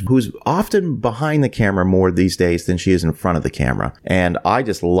actresses who's often behind the camera more these days than she is in front of the camera. And I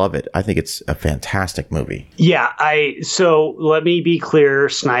just love it. I think it's a fantastic movie. Yeah, so let me be clear,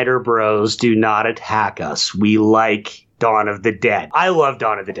 Snyder bros, do not attack us. We like Dawn of the Dead. I love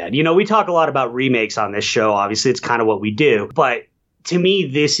Dawn of the Dead. You know, we talk a lot about remakes on this show. Obviously, it's kind of what we do. But to me,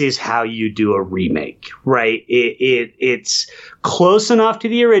 this is how you do a remake, right? It's close enough to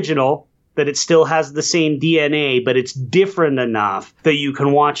the original that it still has the same DNA, but it's different enough that you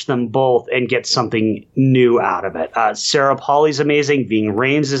can watch them both and get something new out of it. Sarah Polley's amazing. Ving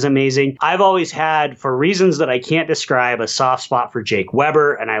Rhames is amazing. I've always had, for reasons that I can't describe, a soft spot for Jake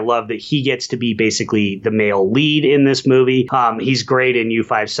Weber, and I love that he gets to be basically the male lead in this movie. He's great in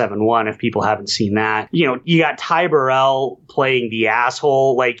U571, if people haven't seen that. You know, you got Ty Burrell playing the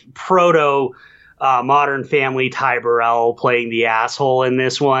asshole, like proto Modern Family Ty Burrell playing the asshole in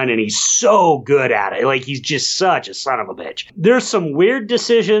this one, and he's so good at it. Like, he's just such a son of a bitch. There's some weird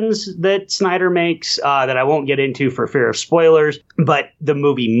decisions that Snyder makes that I won't get into for fear of spoilers, but the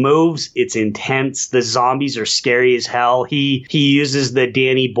movie moves. It's intense. The zombies are scary as hell. He uses the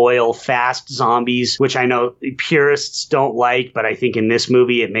Danny Boyle fast zombies, which I know purists don't like, but I think in this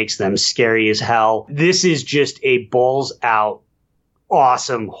movie it makes them scary as hell. This is just a balls out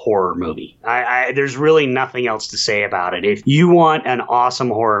awesome horror movie. There's really nothing else to say about it. If you want an awesome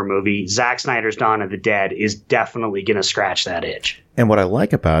horror movie, Zack Snyder's Dawn of the Dead is definitely going to scratch that itch. And what I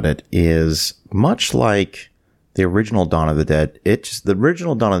like about it is, much like the original Dawn of the Dead, the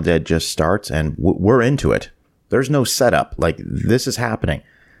original Dawn of the Dead just starts and we're into it. There's no setup. Like, this is happening.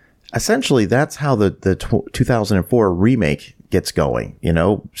 Essentially, that's how the 2004 remake gets going. You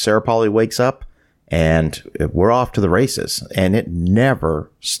know, Sarah Polley wakes up, and we're off to the races, and it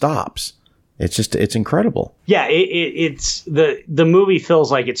never stops. It's incredible. Yeah, it's the movie feels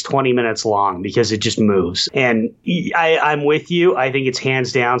like it's 20 minutes long because it just moves. And I'm with you. I think it's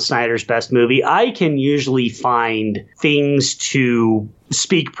hands down Snyder's best movie. I can usually find things to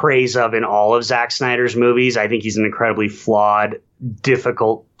speak praise of in all of Zack Snyder's movies. I think he's an incredibly flawed,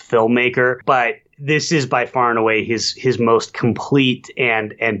 difficult filmmaker, but this is by far and away his most complete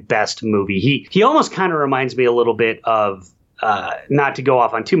and best movie. He almost kind of reminds me a little bit of, not to go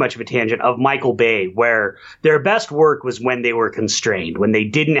off on too much of a tangent, of Michael Bay, where their best work was when they were constrained, when they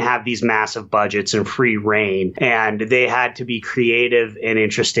didn't have these massive budgets and free reign, and they had to be creative and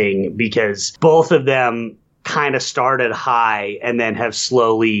interesting, because both of them kind of started high and then have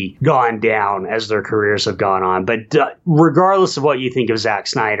slowly gone down as their careers have gone on. But regardless of what you think of Zack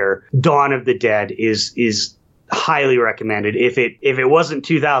Snyder, Dawn of the Dead is highly recommended. If it wasn't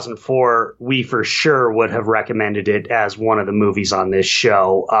 2004, we for sure would have recommended it as one of the movies on this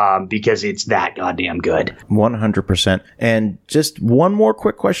show, because it's that goddamn good. 100%. And just one more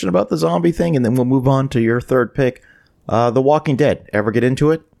quick question about the zombie thing, and then we'll move on to your third pick. The Walking Dead. Ever get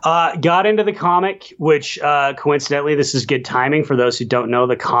into it? Got into the comic, which coincidentally, this is good timing for those who don't know.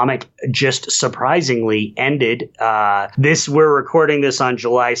 The comic just surprisingly ended. We're recording this on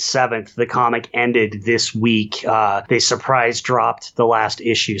July 7th. The comic ended this week. They surprise dropped the last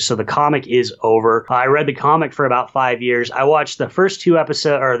issue, so the comic is over. I read the comic for about 5 years. I watched the first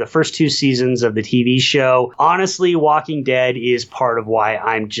two seasons of the TV show. Honestly, Walking Dead is part of why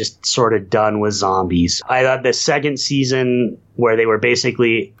I'm just sort of done with zombies. I thought the second season, where they were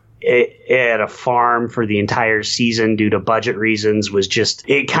basically at a farm for the entire season due to budget reasons,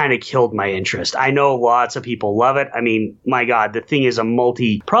 it kind of killed my interest. I know lots of people love it. I mean, my God, the thing is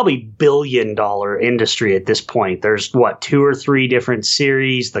a probably billion-dollar industry at this point. There's 2 or 3 different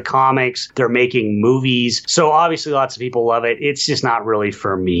series, the comics, they're making movies. So obviously lots of people love it. It's just not really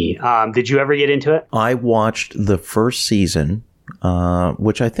for me. Did you ever get into it? I watched the first season,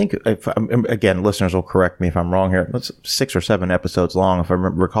 which I think, again, listeners will correct me if I'm wrong here. It's 6 or 7 episodes long. If I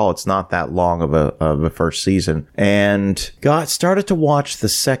recall, it's not that long of a first season. And started to watch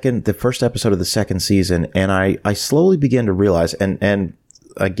the first episode of the second season, and I slowly began to realize, and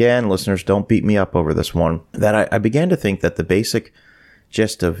again, listeners, don't beat me up over this one, that I began to think that the basic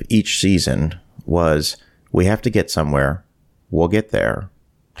gist of each season was, we have to get somewhere. We'll get there.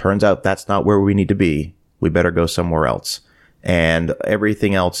 Turns out that's not where we need to be. We better go somewhere else. And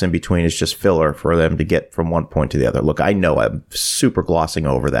everything else in between is just filler for them to get from one point to the other. Look, I know I'm super glossing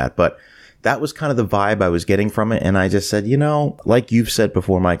over that, but that was kind of the vibe I was getting from it. And I just said, like you've said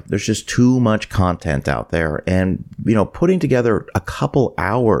before, Mike, there's just too much content out there. And, putting together a couple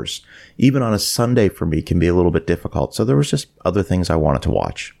hours, even on a Sunday for me, can be a little bit difficult. So there was just other things I wanted to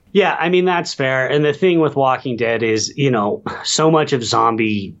watch. Yeah, I mean, that's fair. And the thing with Walking Dead is, so much of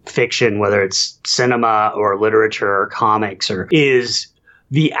zombie fiction, whether it's cinema or literature or comics, is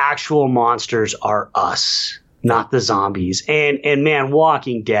the actual monsters are us, not the zombies. And man,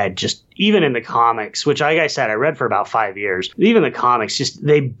 Walking Dead, just even in the comics, which, like I said, I read for about 5 years, even the comics, just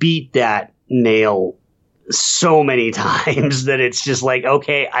they beat that nail so many times that it's just like,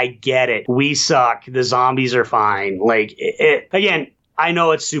 okay, I get it. We suck. The zombies are fine. Like, again, I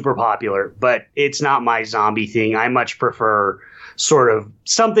know it's super popular, but it's not my zombie thing. I much prefer sort of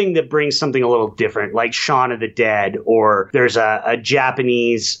something that brings something a little different, like Shaun of the Dead, or there's a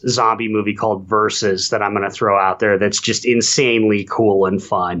Japanese zombie movie called Versus that I'm going to throw out there that's just insanely cool and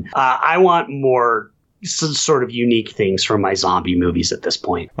fun. I want more sort of unique things from my zombie movies at this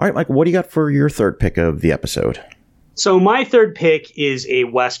point. All right, Mike, what do you got for your third pick of the episode? So my third pick is a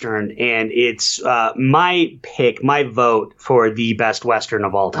Western, and it's my vote for the best Western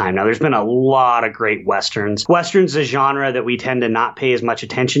of all time. Now, there's been a lot of great Westerns. Western's a genre that we tend to not pay as much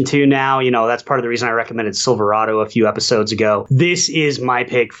attention to now. That's part of the reason I recommended Silverado a few episodes ago. This is my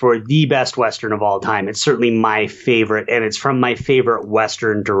pick for the best Western of all time. It's certainly my favorite, and it's from my favorite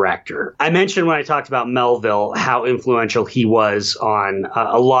Western director. I mentioned when I talked about Melville how influential he was on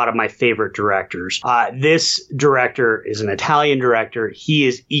a lot of my favorite directors. This director is an Italian director. He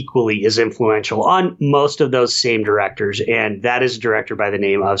is equally as influential on most of those same directors, and that is a director by the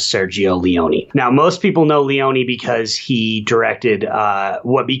name of Sergio Leone. Now, most people know Leone because he directed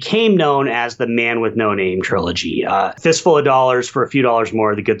what became known as the Man with No Name trilogy. Fistful of Dollars, For a Few Dollars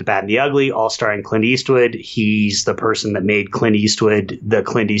More, The Good, the Bad, and the Ugly, all starring Clint Eastwood. He's the person that made Clint Eastwood the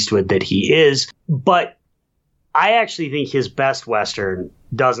Clint Eastwood that he is. But I actually think his best Western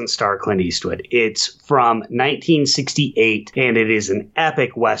doesn't star Clint Eastwood. It's from 1968, and it is an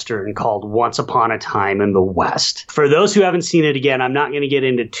epic Western called Once Upon a Time in the West. For those who haven't seen it, again, I'm not going to get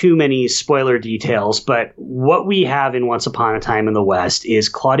into too many spoiler details, but what we have in Once Upon a Time in the West is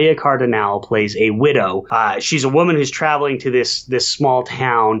Claudia Cardinale plays a widow. She's a woman who's traveling to this small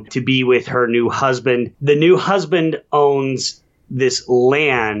town to be with her new husband. The new husband owns this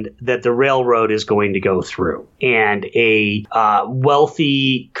land that the railroad is going to go through. And a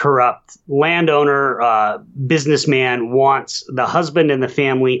wealthy, corrupt landowner, businessman wants the husband and the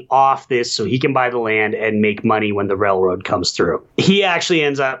family off this so he can buy the land and make money when the railroad comes through. He actually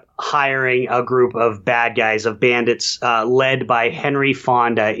ends up hiring a group of bad guys, of bandits, led by Henry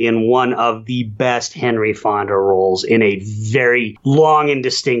Fonda in one of the best Henry Fonda roles in a very long and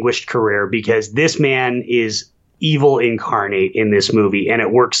distinguished career, because this man is evil incarnate in this movie, and it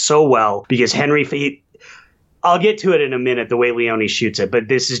works so well because I'll get to it in a minute, the way Leone shoots it, but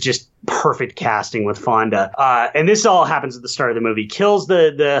this is just perfect casting with Fonda. And this all happens at the start of the movie. Kills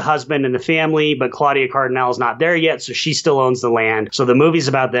the husband and the family, but Claudia Cardinale is not there yet, so she still owns the land. So the movie's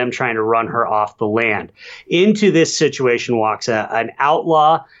about them trying to run her off the land. Into this situation walks an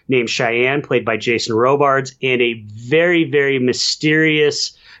outlaw named Cheyenne, played by Jason Robards, and a very, very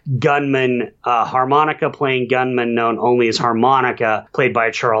mysterious gunman, harmonica playing gunman known only as Harmonica, played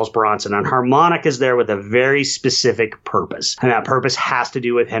by Charles Bronson. And Harmonica's there with a very specific purpose, and that purpose has to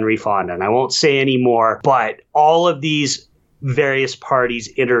do with Henry Fonda. And I won't say any more, but all of these various parties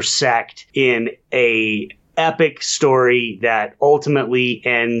intersect in a epic story that ultimately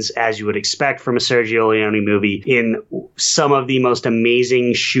ends, as you would expect from a Sergio Leone movie, in some of the most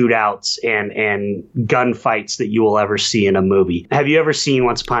amazing shootouts and gunfights that you will ever see in a movie. Have you ever seen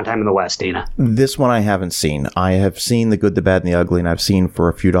Once Upon a Time in the West, Dana? This one I haven't seen. I have seen The Good, the Bad, and the Ugly, and I've seen For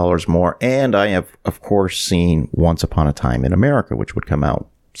a Few Dollars More, and I have, of course, seen Once Upon a Time in America, which would come out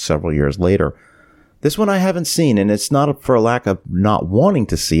several years later. This one I haven't seen, and it's not for a lack of not wanting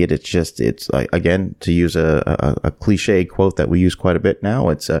to see it. It's just, again, to use a cliche quote that we use quite a bit now,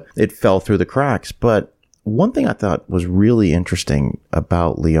 it fell through the cracks. But one thing I thought was really interesting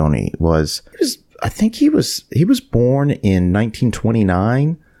about Leone was, I think he was born in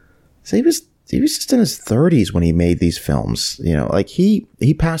 1929. So he was just in his 30s when he made these films. Like he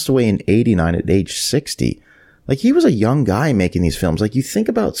passed away in 89 at age 60. Like, he was a young guy making these films. Like, you think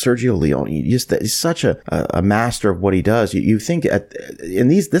about Sergio Leone, he's such a master of what he does. You think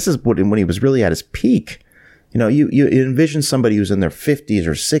this is when he was really at his peak. You know, you envision somebody who's in their 50s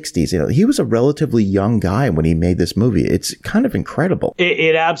or 60s. You know, he was a relatively young guy when he made this movie. It's kind of incredible.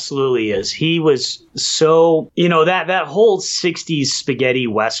 It absolutely is. He was so, you know, that whole 60s spaghetti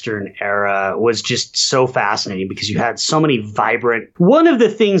Western era was just so fascinating because you had so many vibrant. One of the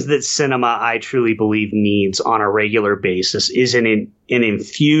things that cinema, I truly believe, needs on a regular basis is an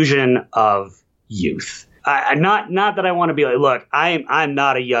infusion of youth. Not that I want to be like, look, I'm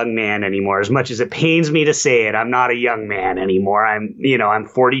not a young man anymore. As much as it pains me to say it, I'm not a young man anymore. I'm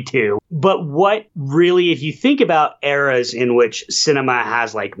 42. But what really, if you think about eras in which cinema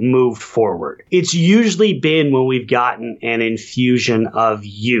has like moved forward, it's usually been when we've gotten an infusion of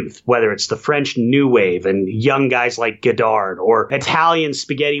youth, whether it's the French New Wave and young guys like Godard, or Italian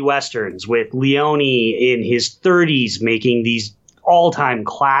spaghetti westerns with Leone in his 30s making these all-time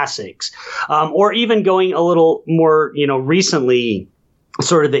classics, or even going a little more, you know, recently,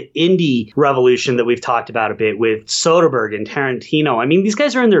 sort of the indie revolution that we've talked about a bit with Soderbergh and Tarantino. I mean, these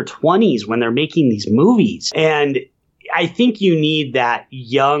guys are in their 20s when they're making these movies. And I think you need that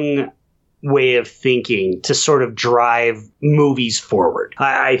young way of thinking to sort of drive movies forward.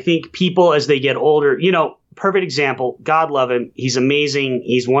 I think people, as they get older, you know, perfect example, God love him. He's amazing.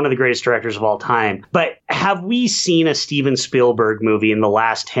 He's one of the greatest directors of all time. But have we seen a Steven Spielberg movie in the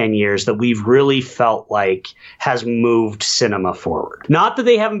last 10 years that we've really felt like has moved cinema forward? Not that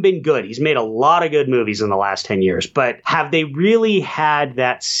they haven't been good. He's made a lot of good movies in the last 10 years. But have they really had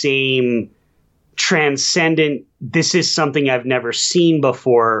that same transcendent, this is something I've never seen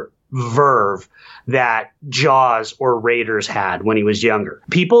before, verve that Jaws or Raiders had when he was younger?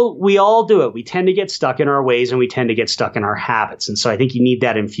 People, we all do it. We tend to get stuck in our ways and we tend to get stuck in our habits. And so I think you need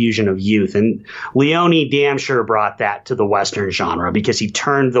that infusion of youth. And Leone damn sure brought that to the Western genre because he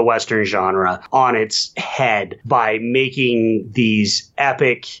turned the Western genre on its head by making these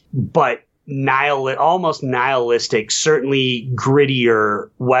epic but almost nihilistic, certainly grittier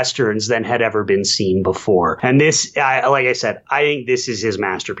Westerns than had ever been seen before. And this, like I said, I think this is his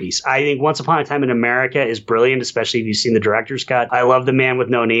masterpiece. I think Once Upon a Time in America is brilliant, especially if you've seen the director's cut. I love the Man with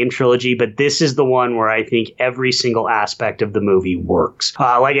No Name trilogy, but this is the one where I think every single aspect of the movie works.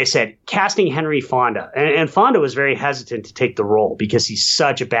 Like I said, casting Henry Fonda, and Fonda was very hesitant to take the role because he's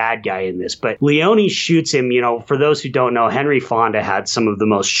such a bad guy in this, but Leone shoots him. You know, for those who don't know, Henry Fonda had some of the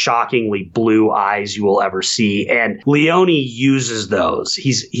most shockingly blue eyes you will ever see, and Leone uses those.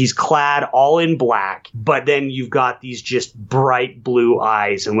 He's clad all in black, but then you've got these just bright blue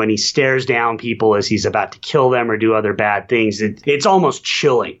eyes, and when he stares down people as he's about to kill them or do other bad things, it's almost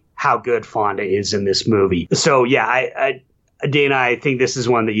chilling how good Fonda is in this movie. So yeah, Dana, I think this is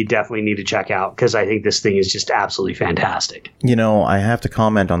one that you definitely need to check out because I think this thing is just absolutely fantastic. You know, I have to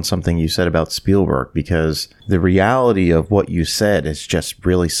comment on something you said about Spielberg because the reality of what you said has just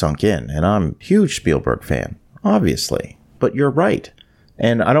really sunk in. And I'm a huge Spielberg fan, obviously. But you're right.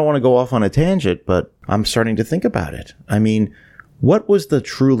 And I don't want to go off on a tangent, but I'm starting to think about it. I mean, what was the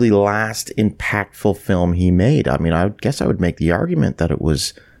truly last impactful film he made? I mean, I guess I would make the argument that it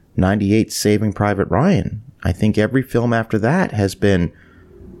was 98's Saving Private Ryan. I think every film after that has been,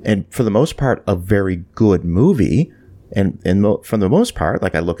 and for the most part, a very good movie. And for the most part,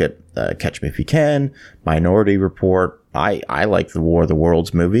 like I look at Catch Me If You Can, Minority Report. I like the War of the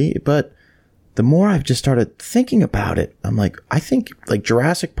Worlds movie, but the more I've just started thinking about it, I'm like, I think like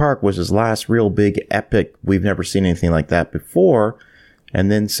Jurassic Park was his last real big epic. We've never seen anything like that before. And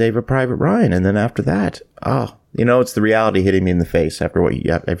then Saving Private Ryan. And then after that, you know, it's the reality hitting me in the face after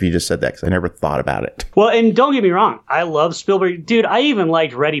if you just said that, because I never thought about it. Well, and don't get me wrong, I love Spielberg. Dude, I even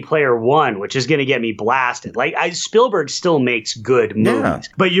liked Ready Player One, which is going to get me blasted. Like, Spielberg still makes good movies.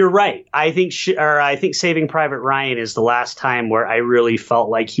 Yeah. But you're right. I think Saving Private Ryan is the last time where I really felt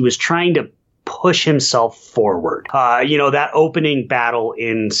like he was trying to push himself forward. You know, that opening battle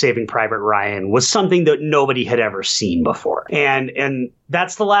in Saving Private Ryan was something that nobody had ever seen before. And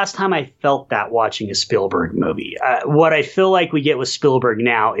that's the last time I felt that watching a Spielberg movie. What I feel like we get with Spielberg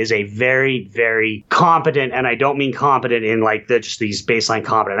now is a very, very competent, and I don't mean competent in like just these baseline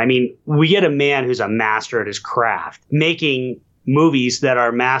competent. I mean, we get a man who's a master at his craft, making movies that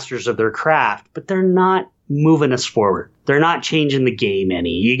are masters of their craft, but they're not moving us forward. They're not changing the game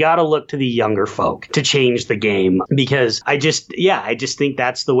any. You got to look to the younger folk to change the game because I just think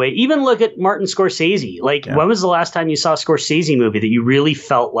that's the way. Even look at Martin Scorsese. Like, when was the last time you saw a Scorsese movie that you really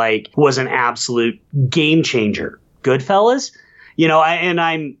felt like was an absolute game changer? Goodfellas? You know, and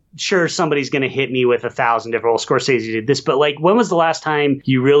I'm sure somebody's going to hit me with 1,000 different, well, Scorsese did this, but like, when was the last time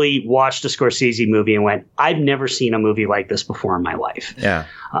you really watched a Scorsese movie and went, I've never seen a movie like this before in my life? Yeah.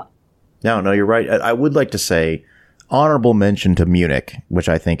 No, you're right. I would like to say Honorable mention to Munich, which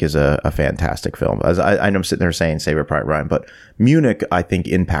I think is a fantastic film. As I know I'm sitting there saying Saving Private Ryan, but Munich, I think,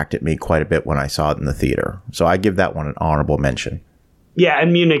 impacted me quite a bit when I saw it in the theater. So I give that one an honorable mention. Yeah,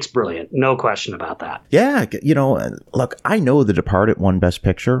 and Munich's brilliant. No question about that. Yeah, look, I know The Departed won Best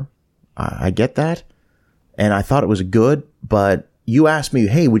Picture. I get that. And I thought it was good, but you asked me,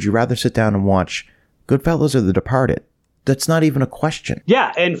 hey, would you rather sit down and watch Goodfellas or The Departed? That's not even a question.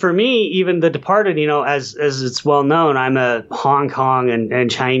 Yeah, and for me, even The Departed, as it's well known, I'm a Hong Kong and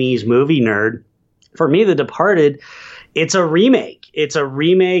Chinese movie nerd. For me, The Departed, it's a remake. It's a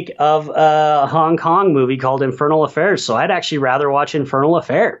remake of a Hong Kong movie called Infernal Affairs. So I'd actually rather watch Infernal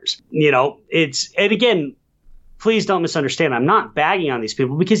Affairs. And again, please don't misunderstand. I'm not bagging on these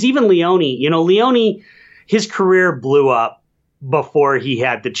people because even Leone, his career blew up before he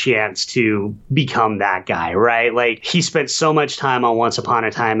had the chance to become that guy, right? Like, he spent so much time on Once Upon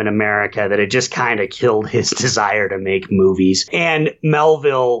a Time in America that it just kind of killed his desire to make movies. And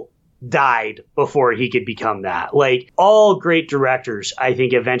Melville died before he could become that. Like, all great directors, I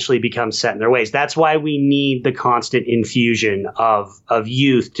think, eventually become set in their ways. That's why we need the constant infusion of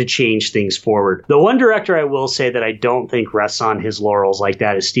youth to change things forward. The one director I will say that I don't think rests on his laurels like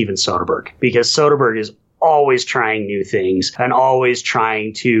that is Steven Soderbergh, because Soderbergh is always trying new things and always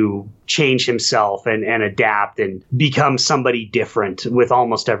trying to change himself and adapt and become somebody different with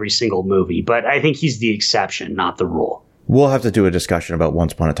almost every single movie. But I think he's the exception, not the rule. We'll have to do a discussion about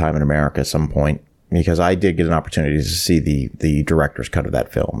Once Upon a Time in America at some point, because I did get an opportunity to see the director's cut of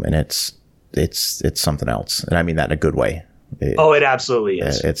that film, and it's something else. And I mean that in a good way. It absolutely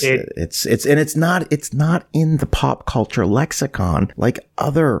is. It's not in the pop culture lexicon like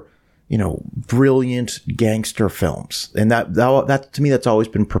other brilliant gangster films. And that to me, that's always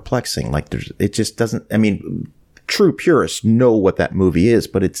been perplexing. Like, it just doesn't, true purists know what that movie is,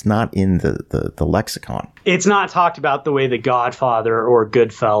 but it's not in the lexicon. It's not talked about the way The Godfather or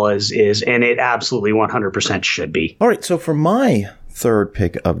Goodfellas is, and it absolutely 100% should be. All right. So for my third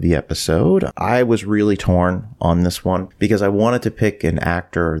pick of the episode, I was really torn on this one because I wanted to pick an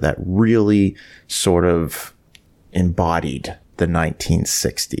actor that really sort of embodied the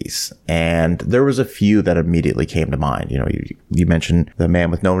 1960s. And there was a few that immediately came to mind. You mentioned the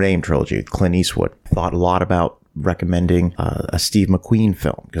Man with No Name trilogy, Clint Eastwood. Thought a lot about recommending a Steve McQueen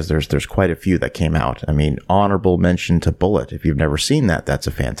film because there's quite a few that came out. Honorable mention to Bullet. If you've never seen that, that's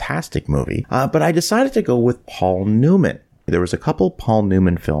a fantastic movie. But I decided to go with Paul Newman. There was a couple Paul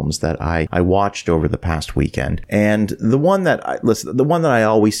Newman films that I watched over the past weekend. And the one that I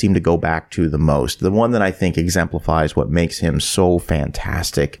always seem to go back to the most, the one that I think exemplifies what makes him so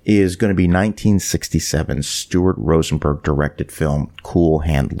fantastic, is going to be 1967's Stuart Rosenberg directed film, Cool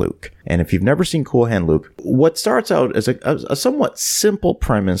Hand Luke. And if you've never seen Cool Hand Luke, what starts out as a somewhat simple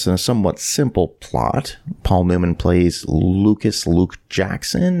premise and a somewhat simple plot. Paul Newman plays Lucas Luke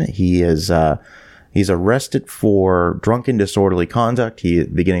Jackson. He's arrested for drunken disorderly conduct. At the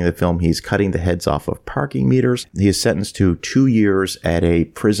beginning of the film, he's cutting the heads off of parking meters. He is sentenced to 2 years at a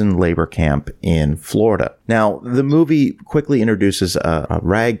prison labor camp in Florida. Now, the movie quickly introduces a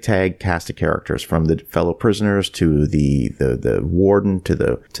ragtag cast of characters, from the fellow prisoners to the warden to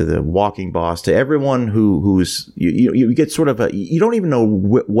the walking boss to everyone who's you get sort of you don't even know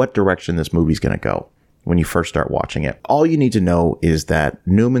what direction this movie's going to go when you first start watching it. All you need to know is that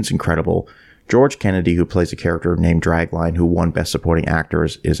Newman's incredible. George Kennedy, who plays a character named Dragline, who won Best Supporting Actor,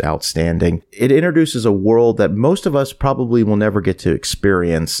 is outstanding. It introduces a world that most of us probably will never get to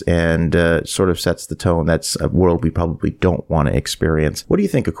experience, and sort of sets the tone. That's a world we probably don't want to experience. What do you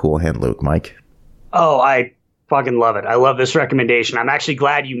think of Cool Hand Luke, Mike? Oh, I fucking love it. I love this recommendation. I'm actually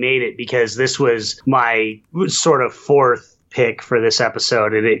glad you made it, because this was my sort of fourth pick for this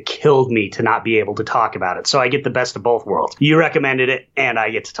episode, and it killed me to not be able to talk about it. So I get the best of both worlds. You recommended it, and I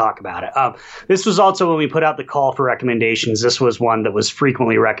get to talk about it. This was also, when we put out the call for recommendations, this was one that was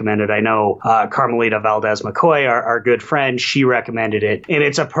frequently recommended. I know Carmelita Valdez McCoy, our good friend, she recommended it, and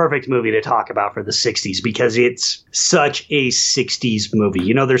it's a perfect movie to talk about for the 60s because it's such a 60s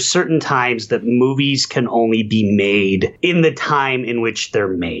movie. There's certain times that movies can only be made in the time in which they're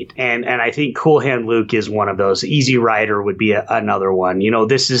made, and I think Cool Hand Luke is one of those. Easy Rider would be another one.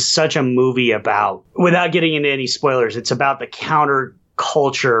 This is such a movie about, without getting into any spoilers, it's about the counter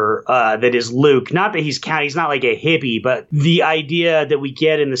culture that is Luke. Not that he's not like a hippie, but the idea that we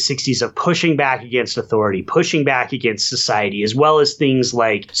get in the 60s of pushing back against authority, pushing back against society, as well as things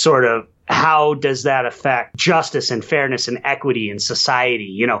like sort of how does that affect justice and fairness and equity in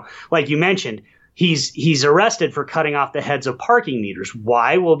society? Like you mentioned, he's arrested for cutting off the heads of parking meters.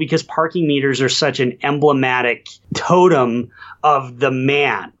 Why? Well, because parking meters are such an emblematic totem of the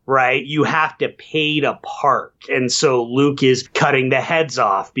man, right? You have to pay to park. And so Luke is cutting the heads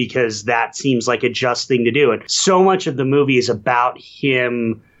off because that seems like a just thing to do. And so much of the movie is about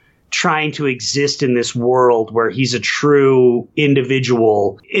him trying to exist in this world where he's a true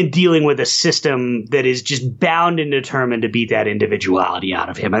individual in dealing with a system that is just bound and determined to beat that individuality out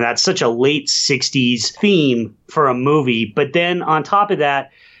of him. And that's such a late 60s theme for a movie. But then on top of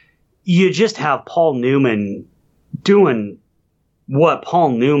that, you just have Paul Newman doing what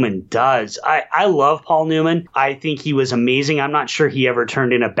Paul Newman does. I love Paul Newman. I think he was amazing. I'm not sure he ever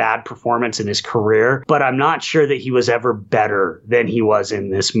turned in a bad performance in his career, but I'm not sure that he was ever better than he was in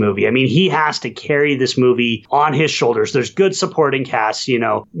this movie. I mean, he has to carry this movie on his shoulders. There's good supporting casts. You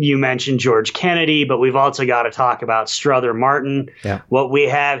know, you mentioned George Kennedy, but we've also got to talk about Strother Martin. Yeah. What we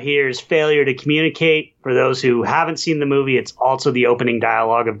have here is Failure to Communicate. For those who haven't seen the movie, it's also the opening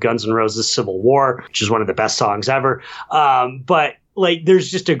dialogue of Guns N' Roses' Civil War, which is one of the best songs ever. But like, there's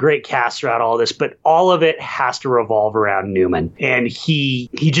just a great cast throughout all this, but all of it has to revolve around Newman. And he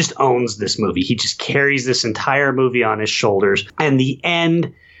just owns this movie. He just carries this entire movie on his shoulders. And the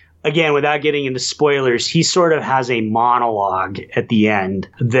end, again, without getting into spoilers, he sort of has a monologue at the end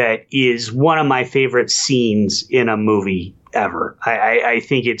that is one of my favorite scenes in a movie ever. I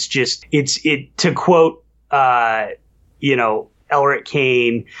think it's just, to quote, Elric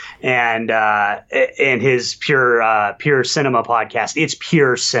Kane and his Pure Cinema podcast. It's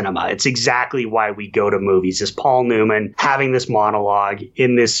pure cinema. It's exactly why we go to movies, is Paul Newman having this monologue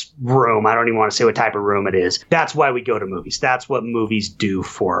in this room. I don't even want to say what type of room it is. That's why we go to movies. That's what movies do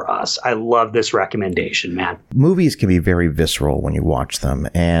for us. I love this recommendation, man. Movies can be very visceral when you watch them.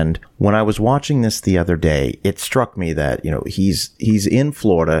 And when I was watching this the other day, it struck me that, he's in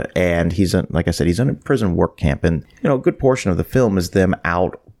Florida and like I said, he's in a prison work camp. And, a good portion of the film is them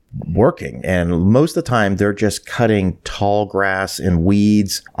out working, and most of the time they're just cutting tall grass and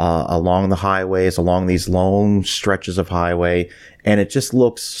weeds along the highways, along these long stretches of highway, and it just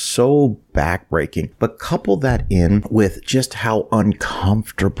looks so backbreaking. But couple that in with just how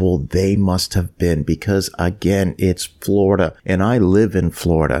uncomfortable they must have been, because again, it's Florida and I live in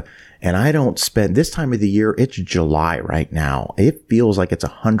Florida. And I don't spend this time of the year. It's July right now. It feels like it's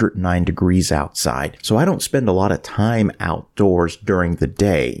 109 degrees outside. So I don't spend a lot of time outdoors during the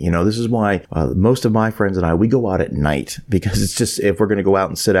day. This is why most of my friends and we go out at night, because it's just, if we're going to go out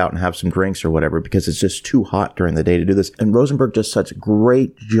and sit out and have some drinks or whatever, because it's just too hot during the day to do this. And Rosenberg does such a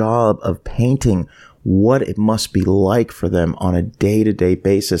great job of painting what it must be like for them on a day-to-day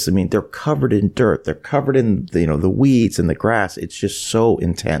basis. I mean, they're covered in dirt. They're covered in, the weeds and the grass. It's just so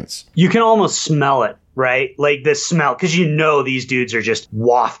intense. You can almost smell it, right? Like the smell, because these dudes are just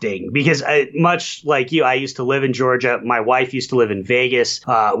wafting. Because much like you, I used to live in Georgia. My wife used to live in Vegas.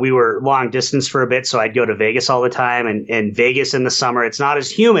 We were long distance for a bit, so I'd go to Vegas all the time. And Vegas in the summer, it's not as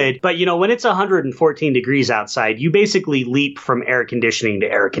humid. But, when it's 114 degrees outside, you basically leap from air conditioning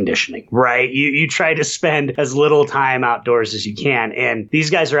to air conditioning, right? You try to spend as little time outdoors as you can. And these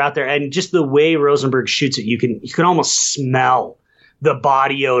guys are out there. And just the way Rosenberg shoots it, you can almost smell the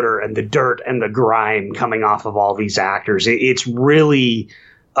body odor and the dirt and the grime coming off of all these actors. It's really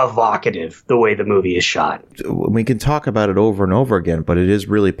evocative the way the movie is shot. We can talk about it over and over again, but it is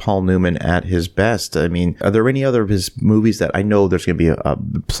really Paul Newman at his best. I mean, are there any other of his movies that I know there's going to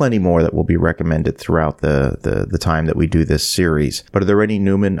be plenty more that will be recommended throughout the time that we do this series? But are there any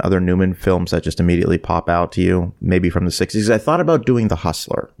other Newman films that just immediately pop out to you, maybe from the 60s? I thought about doing The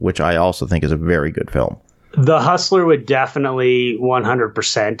Hustler, which I also think is a very good film. The Hustler would definitely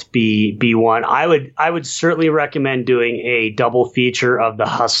 100% be one. I would certainly recommend doing a double feature of The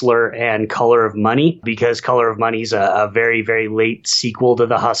Hustler and Color of Money, because Color of Money is a very, very late sequel to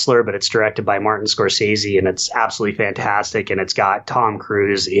The Hustler, but it's directed by Martin Scorsese, and it's absolutely fantastic, and it's got Tom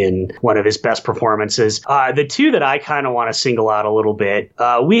Cruise in one of his best performances. The two that I kind of want to single out a little bit,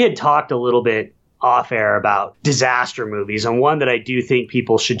 we had talked a little bit off air about disaster movies, and one that I do think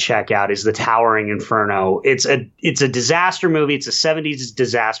people should check out is The Towering Inferno. It's a disaster movie. It's a 70s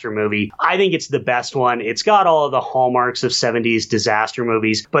disaster movie. I think it's the best one. It's got all of the hallmarks of 70s disaster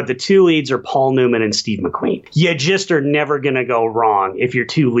movies, but the two leads are Paul Newman and Steve McQueen. You just are never going to go wrong if your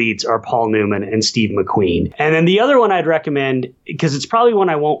two leads are Paul Newman and Steve McQueen. And then the other one I'd recommend, because it's probably one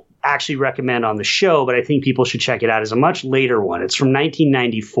I won't actually recommend on the show, but I think people should check it out, is a much later one. It's from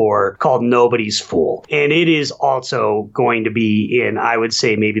 1994 called Nobody's Fool. And it is also going to be in, I would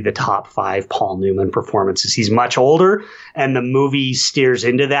say, maybe the top 5 Paul Newman performances. He's much older, and the movie steers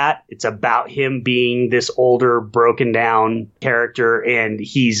into that. It's about him being this older, broken down character, and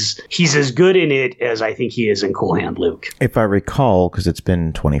he's as good in it as I think he is in Cool Hand Luke. If I recall, because it's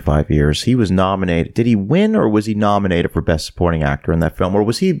been 25 years, he was nominated. Did he win, or was he nominated for Best Supporting Actor in that film, or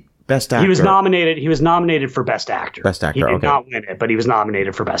was he Best Actor? He was nominated for Best Actor. Best Actor, He did not win it, but he was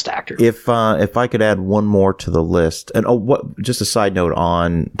nominated for Best Actor. If I could add one more to the list, and just a side note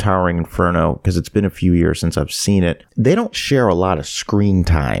on Towering Inferno, because it's been a few years since I've seen it. They don't share a lot of screen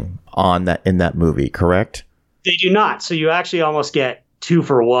time in that movie, correct? They do not. So you actually almost get 2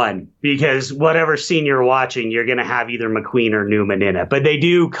 for 1, because whatever scene you're watching, you're going to have either McQueen or Newman in it. But they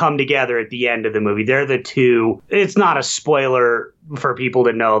do come together at the end of the movie. They're the two. It's not a spoiler for people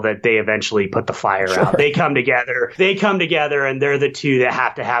to know that they eventually put the fire out. They come together, and they're the two that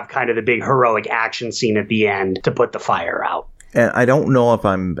have to have kind of the big heroic action scene at the end to put the fire out. And I don't know if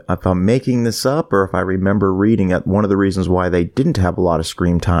I'm making this up, or if I remember reading that one of the reasons why they didn't have a lot of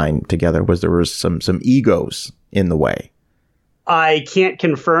screen time together was there was some egos in the way. I can't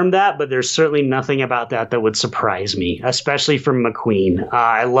confirm that, but there's certainly nothing about that would surprise me, especially from McQueen.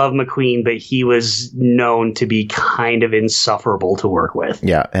 I love McQueen, but he was known to be kind of insufferable to work with.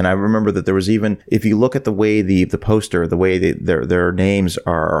 Yeah, and I remember that there was even, if you look at the way the poster, the way their names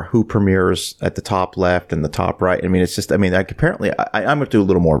are, who premieres at the top left and the top right. I mean, it's just, apparently, I'm going to do a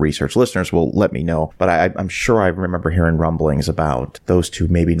little more research. Listeners will let me know, but I'm sure I remember hearing rumblings about those two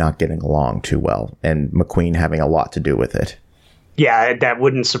maybe not getting along too well, and McQueen having a lot to do with it. Yeah, that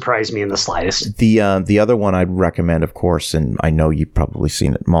wouldn't surprise me in the slightest. The other one I'd recommend, of course, and I know you've probably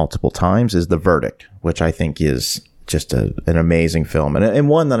seen it multiple times, is The Verdict, which I think is just an amazing film, and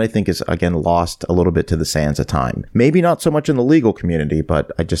one that I think is, again, lost a little bit to the sands of time. Maybe not so much in the legal community,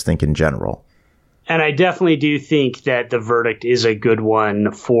 but I just think in general. And I definitely do think that The Verdict is a good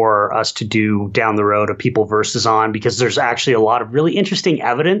one for us to do down the road, a People versus on, because there's actually a lot of really interesting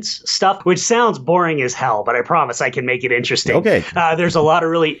evidence stuff, which sounds boring as hell, but I promise I can make it interesting. Okay. There's a lot of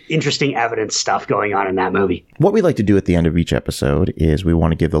really interesting evidence stuff going on in that movie. What we like to do at the end of each episode is we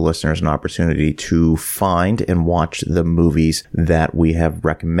want to give the listeners an opportunity to find and watch the movies that we have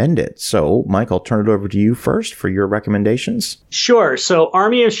recommended. So, Mike, I'll turn it over to you first for your recommendations. Sure. So,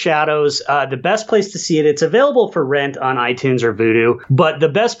 Army of Shadows, the best place to see it, it's available for rent on iTunes or Vudu, but the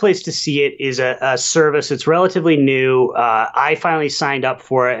best place to see it is a service. It's relatively new. I finally signed up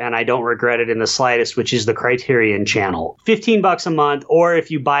for it, and I don't regret it in the slightest, which is the Criterion Channel. $15 a month, or if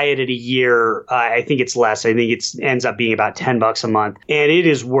you buy it at a year, I think it's less. I think it ends up being about $10 a month, and it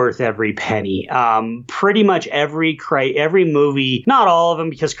is worth every penny. Pretty much every movie, not all of them,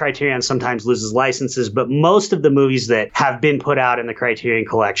 because Criterion sometimes loses licenses, but most of the movies that have been put out in the Criterion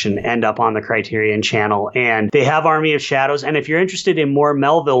Collection end up on the Criterion Channel, and they have Army of Shadows. And if you're interested in more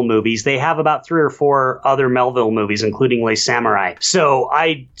Melville movies, they have about 3 or 4 other Melville movies, including Les Samurai. So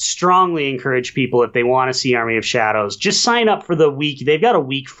I strongly encourage people, if they want to see Army of Shadows, just sign up for the week. They've got a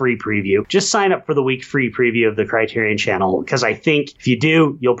week free preview. Just sign up for the week free preview of the Criterion Channel, because I think if you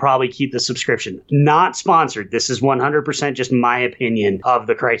do, you'll probably keep the subscription. Not sponsored. This is 100% just my opinion of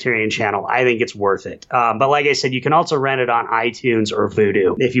the Criterion Channel. I think it's worth it. But like I said, you can also rent it on iTunes or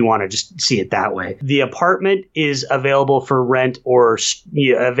Vudu if you want to just see it that way. The Apartment is available for rent or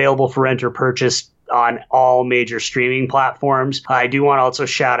purchase on all major streaming platforms. I do want to also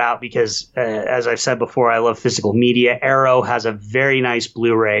shout out, because as I've said before, I love physical media. Arrow has a very nice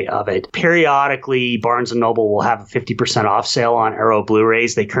Blu-ray of it. Periodically, Barnes & Noble will have a 50% off sale on Arrow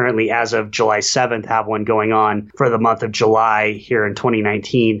Blu-rays. They currently, as of July 7th, have one going on for the month of July here in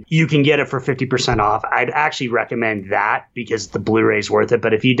 2019. You can get it for 50% off. I'd actually recommend that, because the Blu-ray is worth it.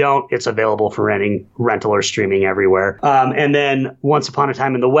 But if you don't, it's available for rental or streaming everywhere. And then Once Upon a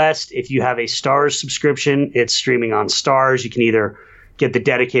Time in the West, if you have a Starz subscription, it's streaming on Starz. You can either get the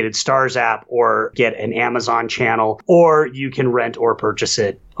dedicated Starz app or get an Amazon channel, or you can rent or purchase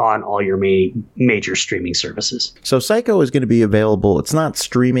it on all your major streaming services. So Psycho is going to be available. It's not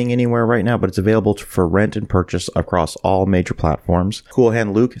streaming anywhere right now, but it's available for rent and purchase across all major platforms. Cool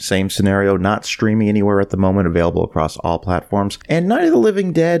Hand Luke, same scenario, not streaming anywhere at the moment, available across all platforms. And Night of the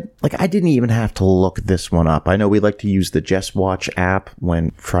Living Dead, I didn't even have to look this one up. I know we like to use the Just Watch app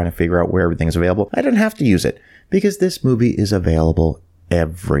when trying to figure out where everything's available. I didn't have to use it, because this movie is available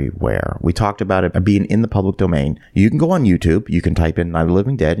everywhere. We talked about it being in the public domain. You can go on YouTube, you can type in Night of the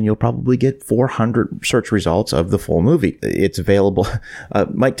Living Dead, and you'll probably get 400 search results of the full movie. It's available.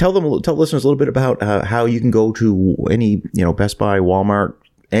 Mike, tell listeners a little bit about how you can go to any, Best Buy, Walmart,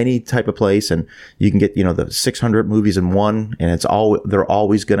 any type of place, and you can get, the 600 movies in one, and they're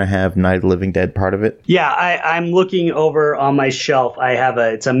always going to have Night of the Living Dead part of it? Yeah, I'm looking over on my shelf. I have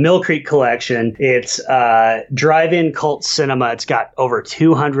it's a Mill Creek collection. It's drive-in cult cinema. It's got over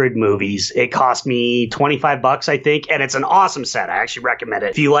 200 movies. It cost me $25, I think, and it's an awesome set. I actually recommend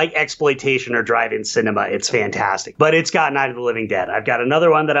it. If you like exploitation or drive-in cinema, it's fantastic. But it's got Night of the Living Dead. I've got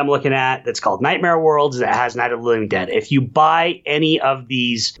another one that I'm looking at that's called Nightmare Worlds that has Night of the Living Dead. If you buy any of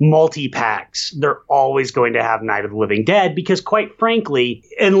these multi-packs, they're always going to have Night of the Living Dead because, quite frankly,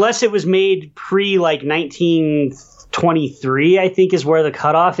 unless it was made pre 1923, I think is where the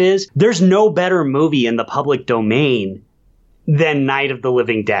cutoff is, there's no better movie in the public domain than Night of the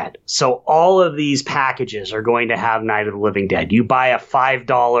Living Dead. So all of these packages are going to have Night of the Living Dead. You buy a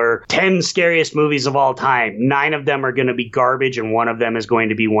 $5, 10 scariest movies of all time. 9 of them are going to be garbage, and one of them is going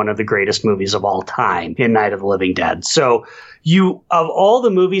to be one of the greatest movies of all time in Night of the Living Dead. So of all the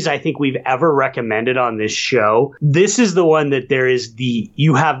movies I think we've ever recommended on this show, this is the one that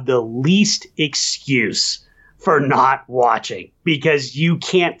you have the least excuse for not watching, because you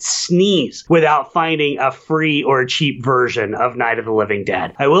can't sneeze without finding a free or cheap version of Night of the Living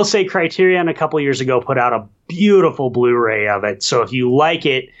Dead. I will say Criterion a couple years ago put out a beautiful Blu-ray of it. So if you like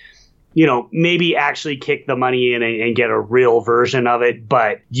it, maybe actually kick the money in and get a real version of it,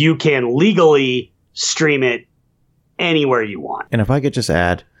 but you can legally stream it anywhere you want. And if I could just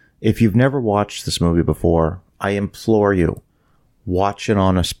add, if you've never watched this movie before, I implore you, watch it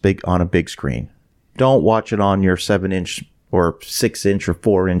on a big screen. Don't watch it on your 7-inch or 6-inch or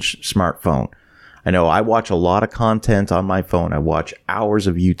 4-inch smartphone. I know I watch a lot of content on my phone. I watch hours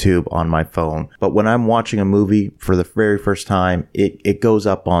of YouTube on my phone. But when I'm watching a movie for the very first time, it goes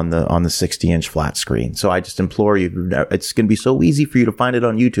up on the 60-inch flat screen. So I just implore you, it's going to be so easy for you to find it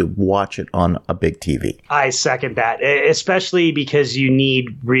on YouTube. Watch it on a big TV. I second that, especially because you need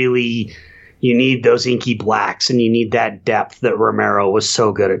those inky blacks and you need that depth that Romero was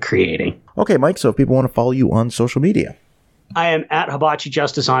so good at creating. Okay, Mike, so if people want to follow you on social media. I am at Hibachi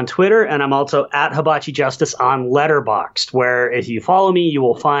Justice on Twitter, and I'm also at Hibachi Justice on Letterboxd, where if you follow me, you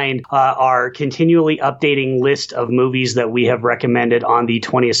will find our continually updating list of movies that we have recommended on the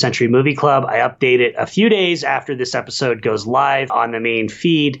 20th Century Movie Club. I update it a few days after this episode goes live on the main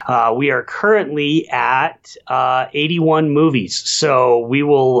feed. We are currently at 81 movies, so we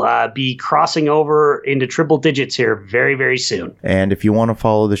will be crossing over into triple digits here very, very soon. And if you want to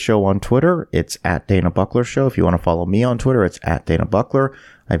follow the show on Twitter, it's at Dana Buckler Show. If you want to follow me on Twitter, it's at Dana Buckler.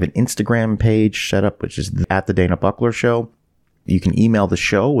 I have an Instagram page set up, which is at The Dana Buckler Show. You can email the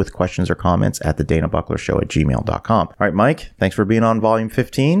show with questions or comments at thedanabucklershow@gmail.com. All right, Mike, thanks for being on Volume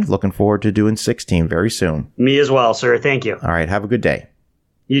 15. Looking forward to doing 16 very soon. Me as well, sir. Thank you. All right, have a good day.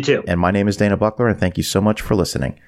 You too. And my name is Dana Buckler, and thank you so much for listening.